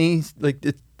any, like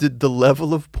the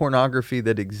level of pornography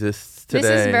that exists today.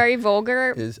 This is very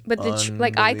vulgar, is but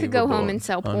like I could go home and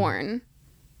sell unbelievable. porn.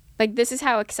 Like this is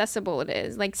how accessible it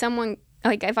is. Like someone,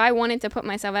 like if I wanted to put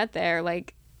myself out there,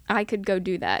 like I could go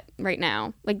do that right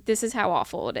now. Like this is how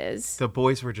awful it is. The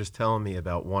boys were just telling me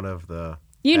about one of the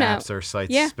You know. apps or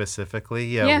sites Yeah. specifically,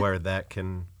 Yeah. where that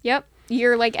can. Yep.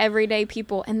 You're like everyday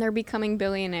people and they're becoming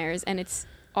billionaires and it's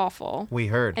awful. We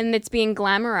heard. And it's being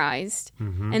glamorized.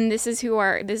 And this is who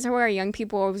our young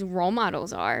people's role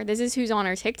models are. This is who's on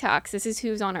our TikToks. This is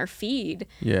who's on our feed.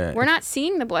 Yeah. We're not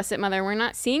seeing the Blessed Mother. We're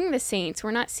not seeing the saints.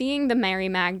 We're not seeing the Mary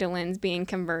Magdalenes being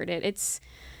converted. It's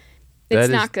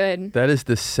not good. That is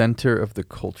the center of the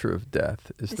culture of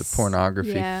death. Is the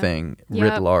pornography thing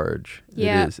writ Yep. large?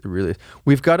 Yep. It is. It really is.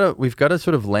 We've got to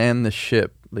sort of land the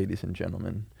ship, ladies and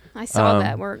gentlemen. I saw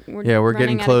that. We're We're getting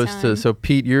running out of close to. time. So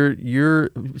Pete, you're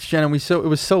Shannon. It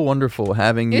was so wonderful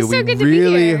having It you. was so We good to be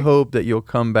really here. hope that you'll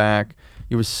come back.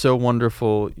 It was so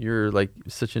wonderful. You're like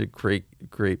such a great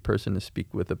person to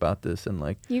speak with about this, and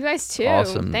like You guys too.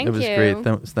 awesome. Thank it was you.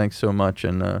 great. Thanks so much.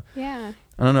 And Yeah.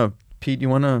 I don't know, Pete. Do you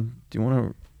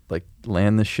wanna like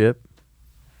land the ship,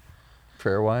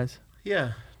 prayer wise?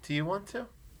 Yeah. Do you want to?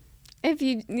 If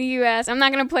you ask, I'm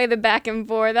not gonna play the back and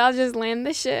forth. I'll just land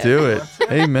the ship. Do it.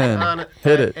 Amen.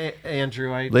 Hit it.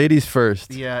 Andrew. Ladies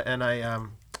first. Yeah, and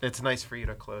it's nice for you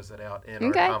to close it out in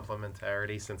Okay. our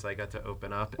complementarity since I got to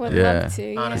open up. Would And Yeah. love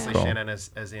to. honestly, Cool. Shannon, as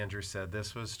Andrew said,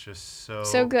 this was just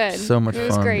So good. So much It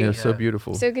was fun. great. Yeah, so Yeah.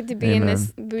 beautiful. So good to be in Amen.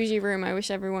 this bougie room. I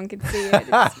wish everyone could see it.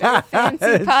 It's very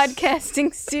fancy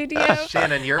podcasting studio.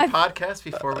 Shannon, your podcast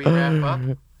before we wrap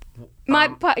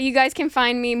up. You guys can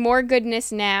find me More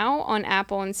Goodness Now on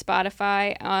Apple and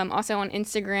Spotify. Also on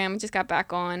Instagram. Just got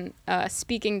back on.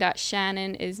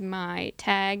 Speaking.Shannon is my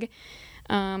tag.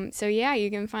 So yeah,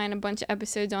 you can find a bunch of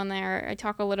episodes on there. I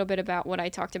talk a little bit about what I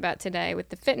talked about today with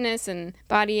the fitness and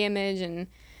body image and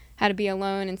how to be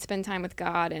alone and spend time with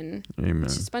God, and Amen.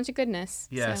 it's just a bunch of goodness.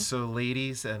 Yeah, so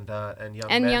ladies and young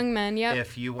and men. young men, yep.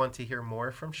 If you want to hear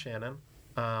more from Shannon,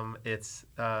 it's,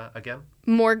 again,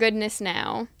 More Goodness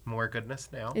Now More Goodness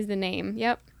Now. is the name.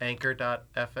 Yep.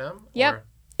 Anchor.fm? Yep. Or,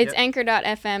 It's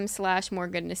anchor.fm/More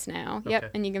Goodness Now. Yep.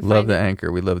 Okay. And you can Love find the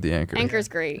Anchor. We love the Anchor. Anchor's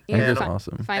great. You Anchor's can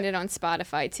awesome. find it on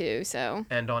Spotify too. So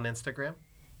And on Instagram?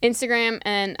 Instagram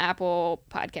and Apple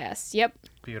Podcasts. Yep.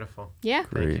 Beautiful. Yeah.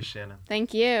 Thank you, Great. Shannon.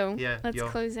 Thank you. Yeah, Let's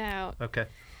close out. Okay.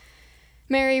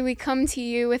 Mary, we come to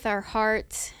you with our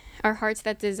hearts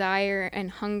that desire and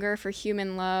hunger for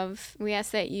human love. We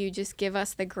ask that you just give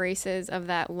us the graces of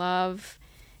that love.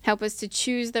 Help us to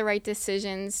choose the right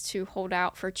decisions to hold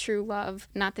out for true love,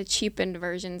 not the cheapened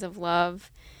versions of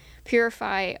love.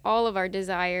 Purify all of our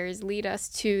desires. Lead us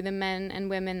to the men and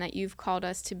women that you've called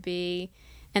us to be,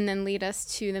 and then lead us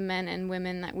to the men and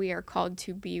women that we are called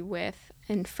to be with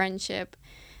in friendship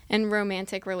and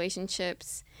romantic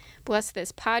relationships. Bless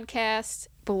this podcast.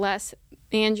 Bless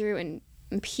Andrew and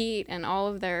Pete and all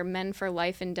of their Men for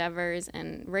Life endeavors,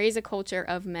 and raise a culture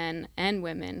of men and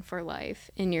women for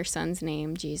life. In your Son's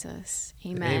name, Jesus.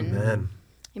 Amen. Amen.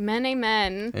 Amen.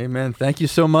 Amen. Amen. Thank you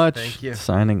so much. Thank you.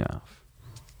 Signing off.